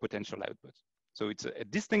above potential output. So it's a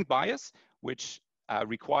distinct bias, which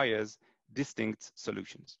requires distinct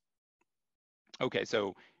solutions. Okay,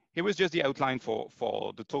 so here was just the outline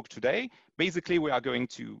for the talk today. Basically, we are going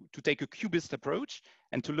to take a cubist approach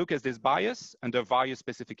and to look at this bias under various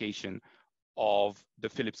specification of the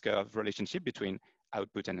Phillips curve relationship between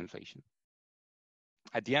output and inflation.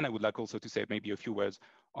 At the end, I would like also to say maybe a few words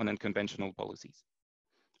on unconventional policies.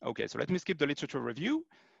 Okay, so let me skip the literature review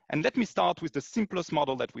and let me start with the simplest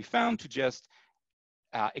model that we found to just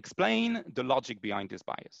explain the logic behind this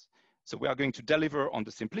bias. So we are going to deliver on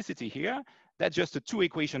the simplicity here. That's just a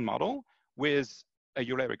two-equation model with a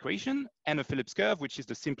Euler equation and a Phillips curve, which is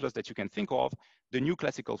the simplest that you can think of, the new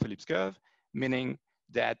classical Phillips curve, meaning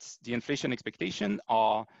that the inflation expectation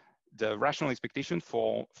are the rational expectation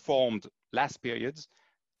for formed last periods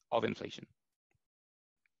of inflation.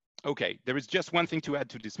 Okay, there is just one thing to add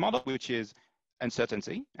to this model, which is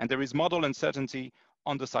uncertainty. And there is model uncertainty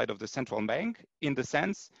on the side of the central bank in the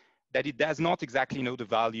sense that it does not exactly know the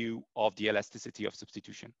value of the elasticity of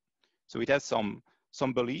substitution. So it has some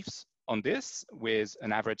beliefs on this with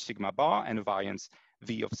an average sigma bar and a variance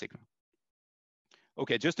V of sigma.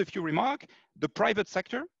 Okay, just a few remarks. The private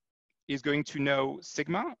sector is going to know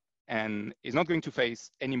sigma and is not going to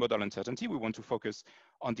face any model uncertainty. We want to focus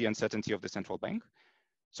on the uncertainty of the central bank.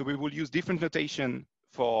 So we will use different notation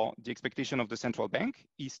for the expectation of the central bank,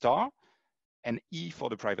 E star, and E for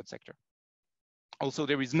the private sector. Also,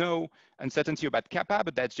 there is no uncertainty about kappa,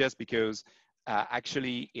 but that's just because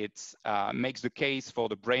actually it makes the case for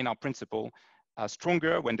the Brainard principle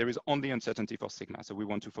stronger when there is only uncertainty for sigma. So we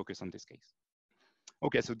want to focus on this case.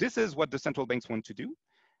 Okay, so this is what the central banks want to do.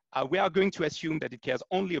 We are going to assume that it cares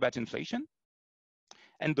only about inflation.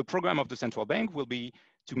 And the program of the central bank will be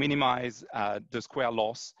to minimize the square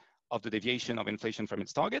loss of the deviation of inflation from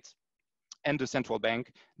its target. And the central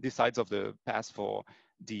bank decides of the path for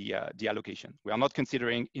the allocation. We are not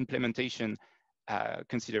considering implementation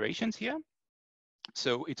considerations here.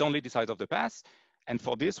 So it only decides of the path. And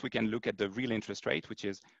for this, we can look at the real interest rate, which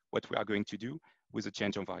is what we are going to do with a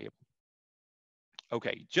change of variable.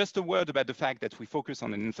 Okay, just a word about the fact that we focus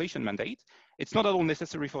on an inflation mandate. It's not at all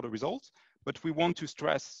necessary for the result, but we want to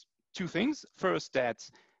stress two things. First, that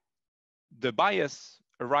the bias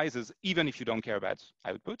arises even if you don't care about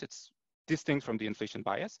output. It's distinct from the inflation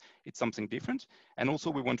bias. It's something different. And also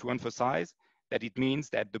we want to emphasize that it means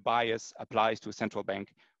that the bias applies to a central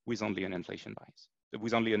bank with only an inflation bias,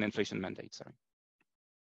 with only an inflation mandate, sorry.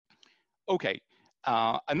 Okay,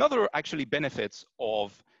 another actually benefits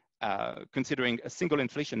of considering a single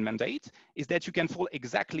inflation mandate is that you can fall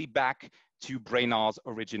exactly back to Brainard's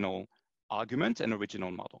original argument and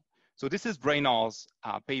original model. So this is Brainard's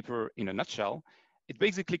paper in a nutshell. It's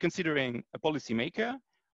basically considering a policymaker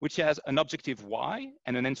which has an objective Y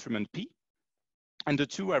and an instrument P, and the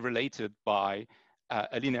two are related by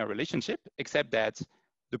a linear relationship, except that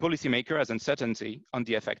the policymaker has uncertainty on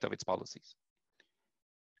the effect of its policies.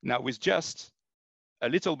 Now, with just a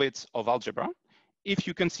little bit of algebra, if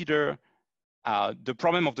you consider the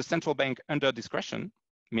problem of the central bank under discretion,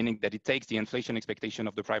 meaning that it takes the inflation expectation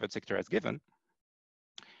of the private sector as given,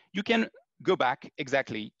 you can go back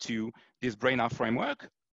exactly to this Brainard framework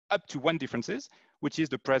up to one difference, which is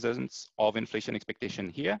the presence of inflation expectation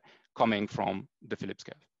here coming from the Phillips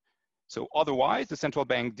curve. So otherwise, the central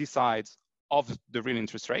bank decides of the real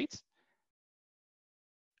interest rate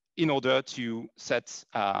in order to set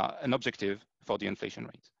an objective for the inflation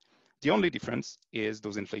rate. The only difference is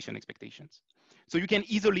those inflation expectations. So you can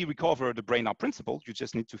easily recover the Brainard principle. You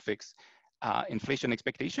just need to fix inflation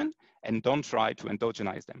expectation and don't try to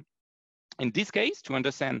endogenize them. In this case, to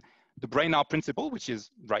understand the Brainard principle, which is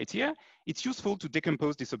right here, it's useful to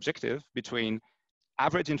decompose this objective between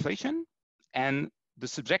average inflation and the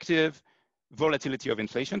subjective volatility of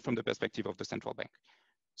inflation from the perspective of the central bank.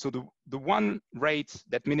 So the one rate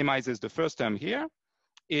that minimizes the first term here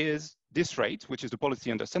is this rate, which is the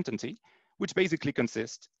policy under uncertainty, which basically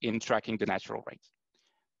consists in tracking the natural rate.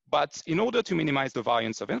 But in order to minimize the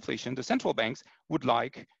variance of inflation, the central banks would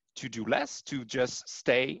like to do less, to just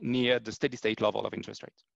stay near the steady state level of interest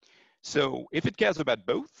rate. So if it cares about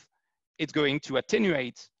both, it's going to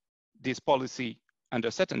attenuate this policy under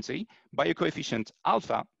uncertainty by a coefficient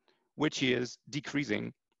alpha, which is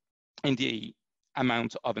decreasing in the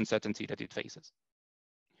amount of uncertainty that it faces.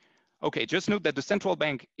 Okay, just note that the central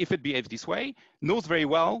bank, if it behaves this way, knows very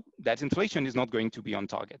well that inflation is not going to be on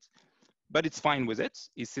target, but it's fine with it.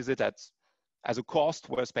 It sees it as a cost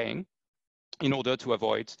worth paying in order to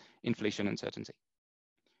avoid inflation uncertainty.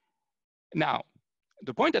 Now,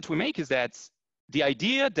 the point that we make is that the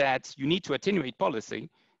idea that you need to attenuate policy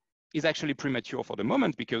is actually premature for the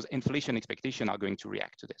moment because inflation expectations are going to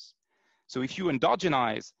react to this. So if you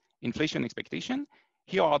endogenize inflation expectation,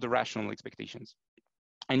 here are the rational expectations.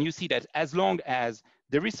 And you see that as long as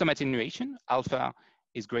there is some attenuation, alpha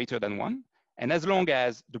is greater than 1, and as long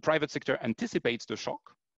as the private sector anticipates the shock,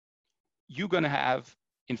 you're going to have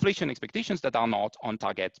inflation expectations that are not on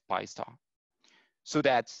target pi star. So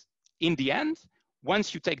that in the end,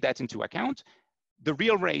 once you take that into account, the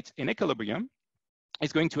real rate in equilibrium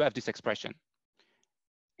is going to have this expression.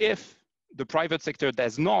 If the private sector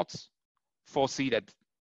does not foresee that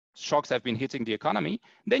shocks have been hitting the economy,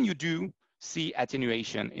 then you do see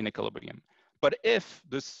attenuation in equilibrium. But if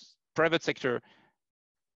this private sector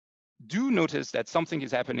do notice that something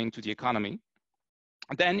is happening to the economy,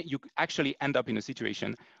 then you actually end up in a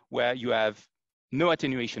situation where you have no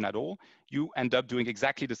attenuation at all. You end up doing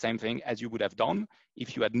exactly the same thing as you would have done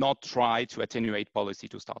if you had not tried to attenuate policy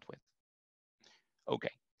to start with.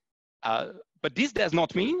 Okay, but this does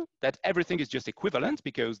not mean that everything is just equivalent,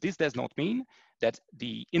 because this does not mean that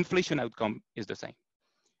the inflation outcome is the same.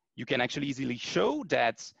 You can actually easily show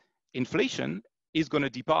that inflation is going to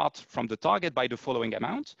depart from the target by the following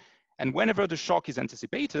amount. And whenever the shock is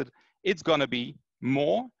anticipated, it's going to be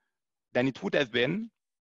more than it would have been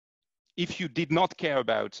if you did not care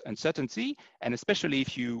about uncertainty, and especially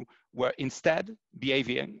if you were instead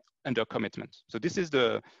behaving under commitment. So this is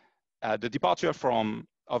the departure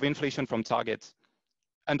of inflation from target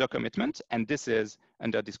under commitment, and this is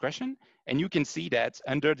under discretion. And you can see that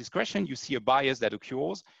under discretion, you see a bias that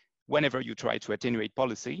occurs whenever you try to attenuate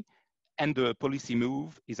policy, and the policy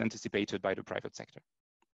move is anticipated by the private sector.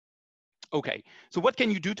 Okay, so what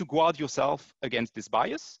can you do to guard yourself against this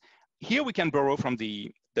bias? Here we can borrow from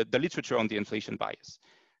the literature on the inflation bias.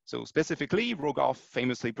 So specifically, Rogoff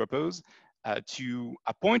famously proposed to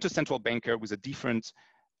appoint a central banker with a different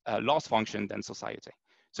loss function than society.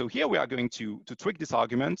 So here we are going to tweak this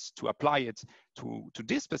argument to apply it to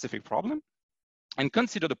this specific problem and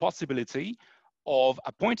consider the possibility of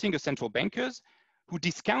appointing a central banker who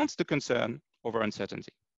discounts the concern over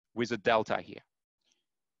uncertainty with a delta here.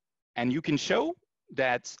 And you can show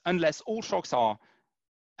that unless all shocks are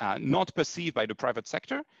not perceived by the private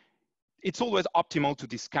sector, it's always optimal to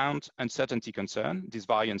discount uncertainty concern, this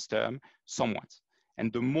variance term, somewhat.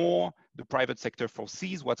 And the more the private sector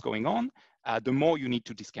foresees what's going on, the more you need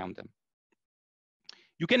to discount them.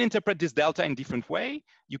 You can interpret this delta in different way.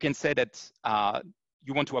 You can say that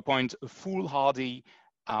you want to appoint a foolhardy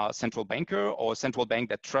central banker or a central bank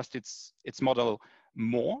that trusts its model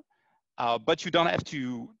more, but you don't have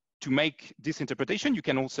to make this interpretation. You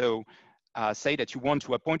can also say that you want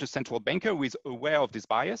to appoint a central banker who is aware of this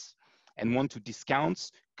bias and want to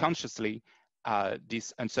discount consciously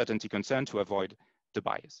this uncertainty concern to avoid the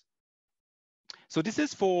bias. So this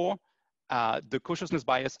is for the cautiousness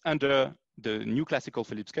bias under the new classical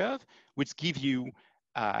Phillips curve, which give you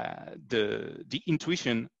the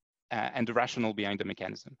intuition and the rationale behind the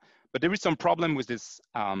mechanism. But there is some problem with this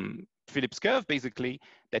Phillips curve, basically,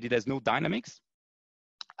 that it has no dynamics,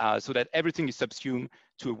 so that everything is subsumed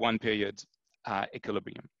to a one period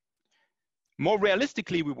equilibrium. More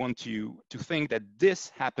realistically, we want to think that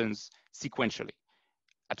this happens sequentially.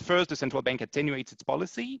 At first, the central bank attenuates its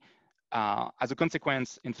policy. As a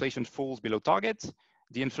consequence, inflation falls below target.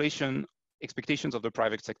 The inflation expectations of the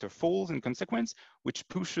private sector falls in consequence, which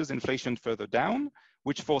pushes inflation further down,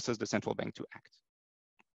 which forces the central bank to act.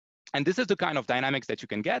 And this is the kind of dynamics that you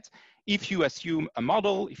can get if you assume a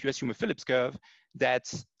model, if you assume a Phillips curve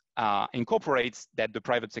that incorporates that the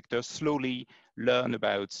private sector slowly learn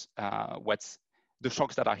about what's the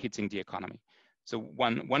shocks that are hitting the economy. So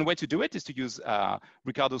one way to do it is to use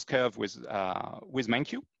Ricardo's curve with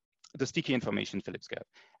Menges, the sticky information Phillips curve.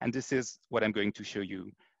 And this is what I'm going to show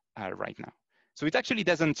you right now. So it actually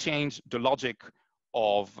doesn't change the logic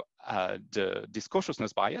of this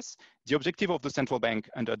cautiousness bias. The objective of the central bank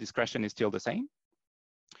under discretion is still the same.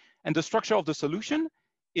 And the structure of the solution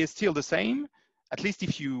is still the same, at least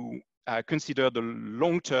if you consider the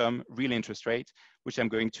long-term real interest rate, which I'm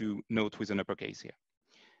going to note with an uppercase here.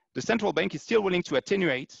 The central bank is still willing to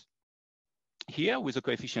attenuate here with a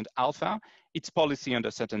coefficient alpha, its policy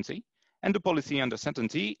under certainty. And the policy under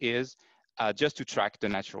certainty is just to track the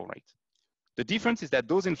natural rate. The difference is that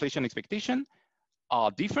those inflation expectations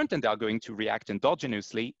are different and they are going to react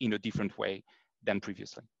endogenously in a different way than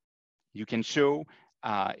previously. You can show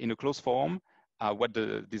in a closed form what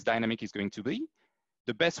this dynamic is going to be.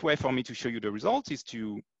 The best way for me to show you the results is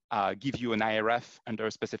to give you an IRF under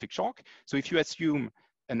a specific shock. So if you assume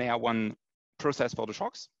an AR1 process for the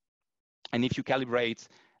shocks, and if you calibrate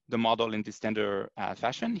the model in this standard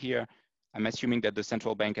fashion, here I'm assuming that the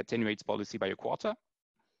central bank attenuates policy by a quarter,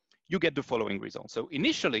 you get the following result. So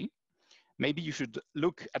initially, maybe you should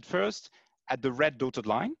look at first at the red dotted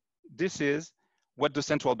line. This is what the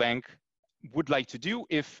central bank would like to do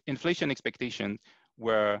if inflation expectations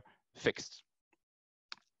were fixed.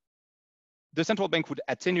 The central bank would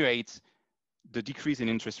attenuate the decrease in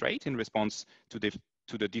interest rate in response to the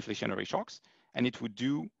deflationary shocks, and it would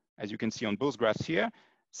do, as you can see on both graphs here,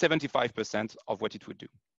 75% of what it would do.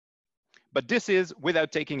 But this is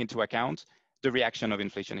without taking into account the reaction of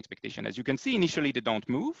inflation expectation. As you can see, initially they don't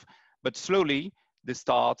move, but slowly they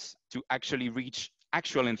start to actually reach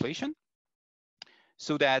actual inflation,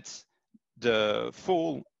 so that the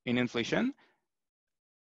fall in inflation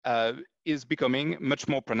is becoming much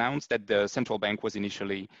more pronounced than the central bank was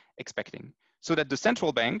initially expecting. So that the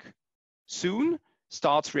central bank soon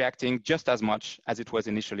starts reacting just as much as it was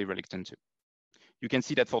initially reluctant to. You can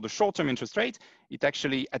see that for the short-term interest rate, it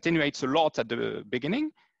actually attenuates a lot at the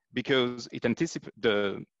beginning because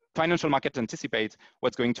the financial market anticipates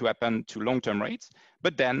what's going to happen to long-term rates,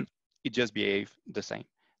 but then it just behaves the same.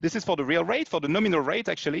 This is for the real rate. For the nominal rate,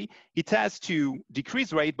 actually, it has to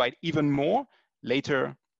decrease rate by even more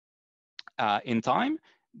later in time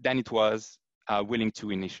than it was willing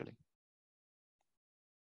to initially.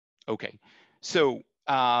 Okay, so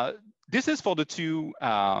this is for the two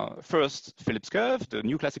first Phillips curve, the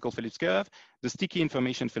new classical Phillips curve, the sticky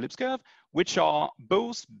information Phillips curve, which are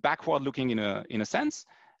both backward looking in a sense,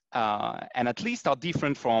 and at least are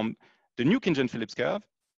different from the new Keynesian Phillips curve,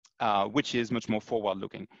 which is much more forward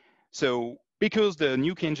looking. So because the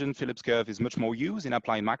new Keynesian Phillips curve is much more used in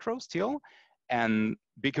applied macro still, and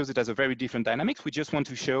because it has a very different dynamics, we just want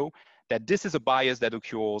to show that this is a bias that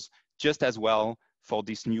occurs just as well for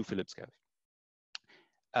this new Phillips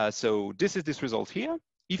curve. So this is this result here.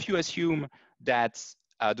 If you assume that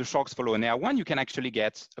the shocks follow an R1, you can actually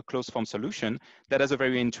get a closed form solution that has a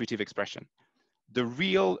very intuitive expression. The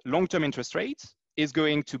real long-term interest rate is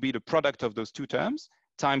going to be the product of those two terms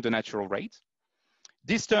times the natural rate.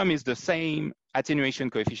 This term is the same attenuation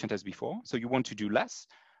coefficient as before, so you want to do less,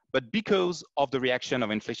 but because of the reaction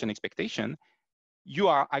of inflation expectation, you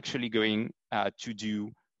are actually going to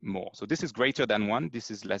do more. So this is greater than 1,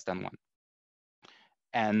 this is less than 1.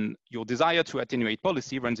 And your desire to attenuate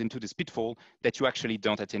policy runs into this pitfall that you actually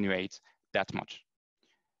don't attenuate that much.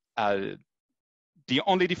 The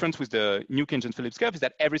only difference with the new Keynesian Phillips curve is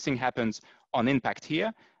that everything happens on impact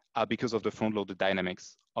here because of the front-loaded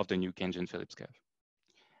dynamics of the new Keynesian Phillips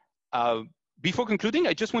curve. Before concluding,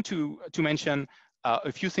 I just want to mention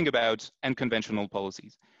a few things about unconventional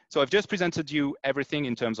policies. So I've just presented you everything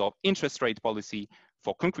in terms of interest rate policy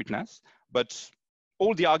for concreteness, but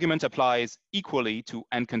all the argument applies equally to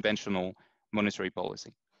unconventional monetary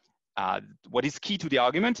policy. What is key to the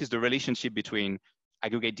argument is the relationship between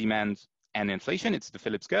aggregate demand and inflation. It's the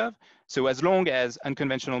Phillips curve. So as long as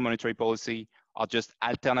unconventional monetary policy are just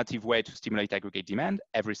alternative way to stimulate aggregate demand,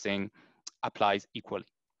 everything applies equally.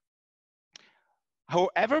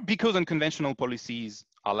 However, because unconventional policies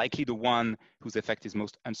are likely the one whose effect is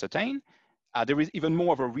most uncertain, there is even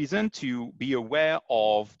more of a reason to be aware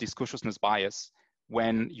of this cautiousness bias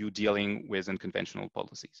when you're dealing with unconventional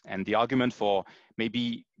policies. And the argument for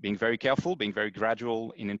maybe being very careful, being very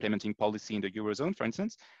gradual in implementing policy in the Eurozone, for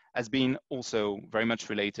instance, has been also very much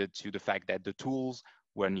related to the fact that the tools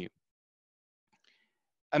were new.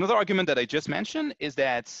 Another argument that I just mentioned is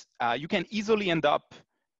that you can easily end up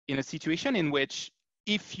in a situation in which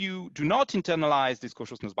if you do not internalize this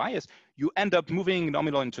cautiousness bias, you end up moving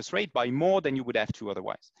nominal interest rate by more than you would have to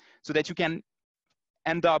otherwise. So that you can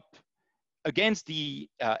end up against the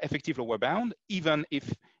effective lower bound, even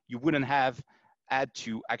if you wouldn't have had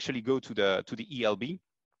to actually go to the ELB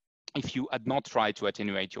if you had not tried to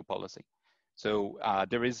attenuate your policy. So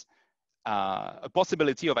there is a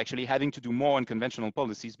possibility of actually having to do more unconventional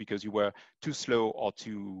policies because you were too slow or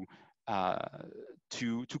too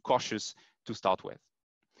cautious to start with.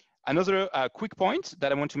 Another quick point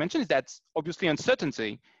that I want to mention is that obviously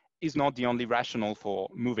uncertainty is not the only rationale for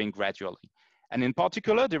moving gradually. And in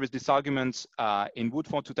particular, there is this argument in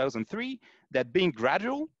Woodford 2003 that being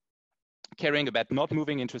gradual, caring about not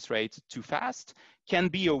moving interest rates too fast, can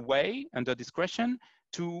be a way under discretion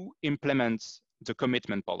to implement the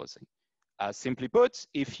commitment policy. Simply put,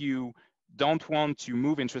 if you don't want to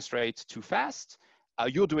move interest rates too fast,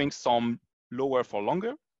 you're doing some lower for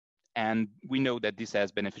longer. And we know that this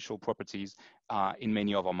has beneficial properties in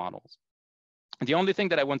many of our models. The only thing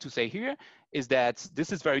that I want to say here is that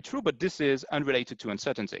this is very true, but this is unrelated to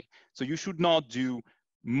uncertainty. So you should not do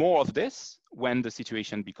more of this when the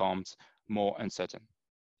situation becomes more uncertain.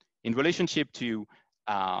 In relationship to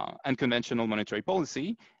unconventional monetary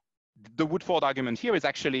policy, the Woodford argument here is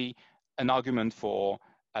actually an argument for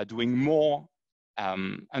doing more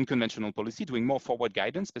unconventional policy, doing more forward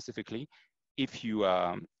guidance specifically, if you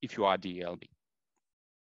are the ELB.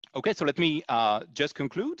 Okay, so let me just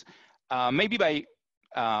conclude, maybe by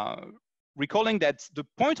recalling that the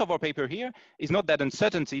point of our paper here is not that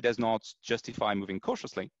uncertainty does not justify moving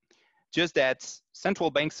cautiously, just that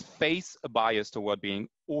central banks face a bias toward being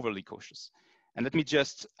overly cautious. And let me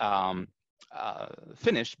just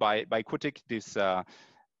finish by quoting this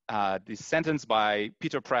this sentence by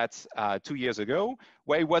Peter Pratt 2 years ago,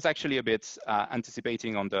 where he was actually a bit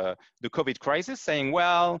anticipating on the COVID crisis, saying,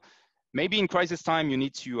 well, maybe in crisis time you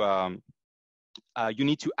need to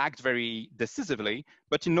act very decisively,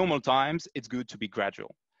 but in normal times it's good to be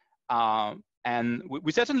gradual. And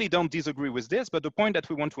we certainly don't disagree with this, but the point that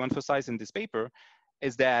we want to emphasize in this paper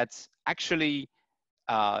is that actually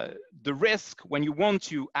the risk when you want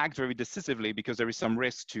to act very decisively, because there is some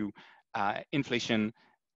risk to inflation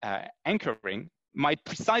anchoring, might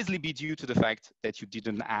precisely be due to the fact that you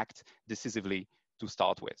didn't act decisively to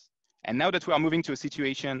start with. And now that we are moving to a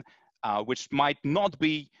situation which might not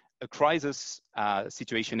be a crisis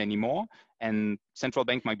situation anymore, and central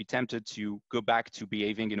bank might be tempted to go back to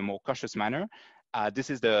behaving in a more cautious manner, this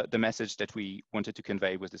is the message that we wanted to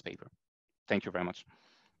convey with this paper. Thank you very much.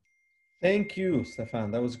 Thank you,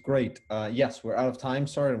 Stéphane. That was great. Yes, we're out of time.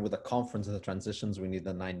 Sorry, with the conference and the transitions, we need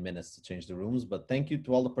the 9 minutes to change the rooms. But thank you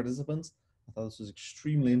to all the participants. I thought this was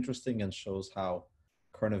extremely interesting and shows how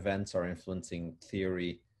current events are influencing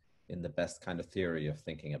theory in the best kind of theory of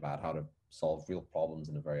thinking about how to solve real problems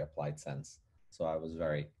in a very applied sense. So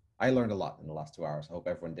I learned a lot in the last 2 hours. I hope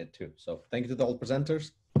everyone did too. So thank you to all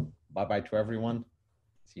presenters. Bye-bye to everyone.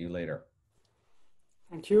 See you later.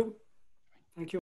 Thank you. Thank you.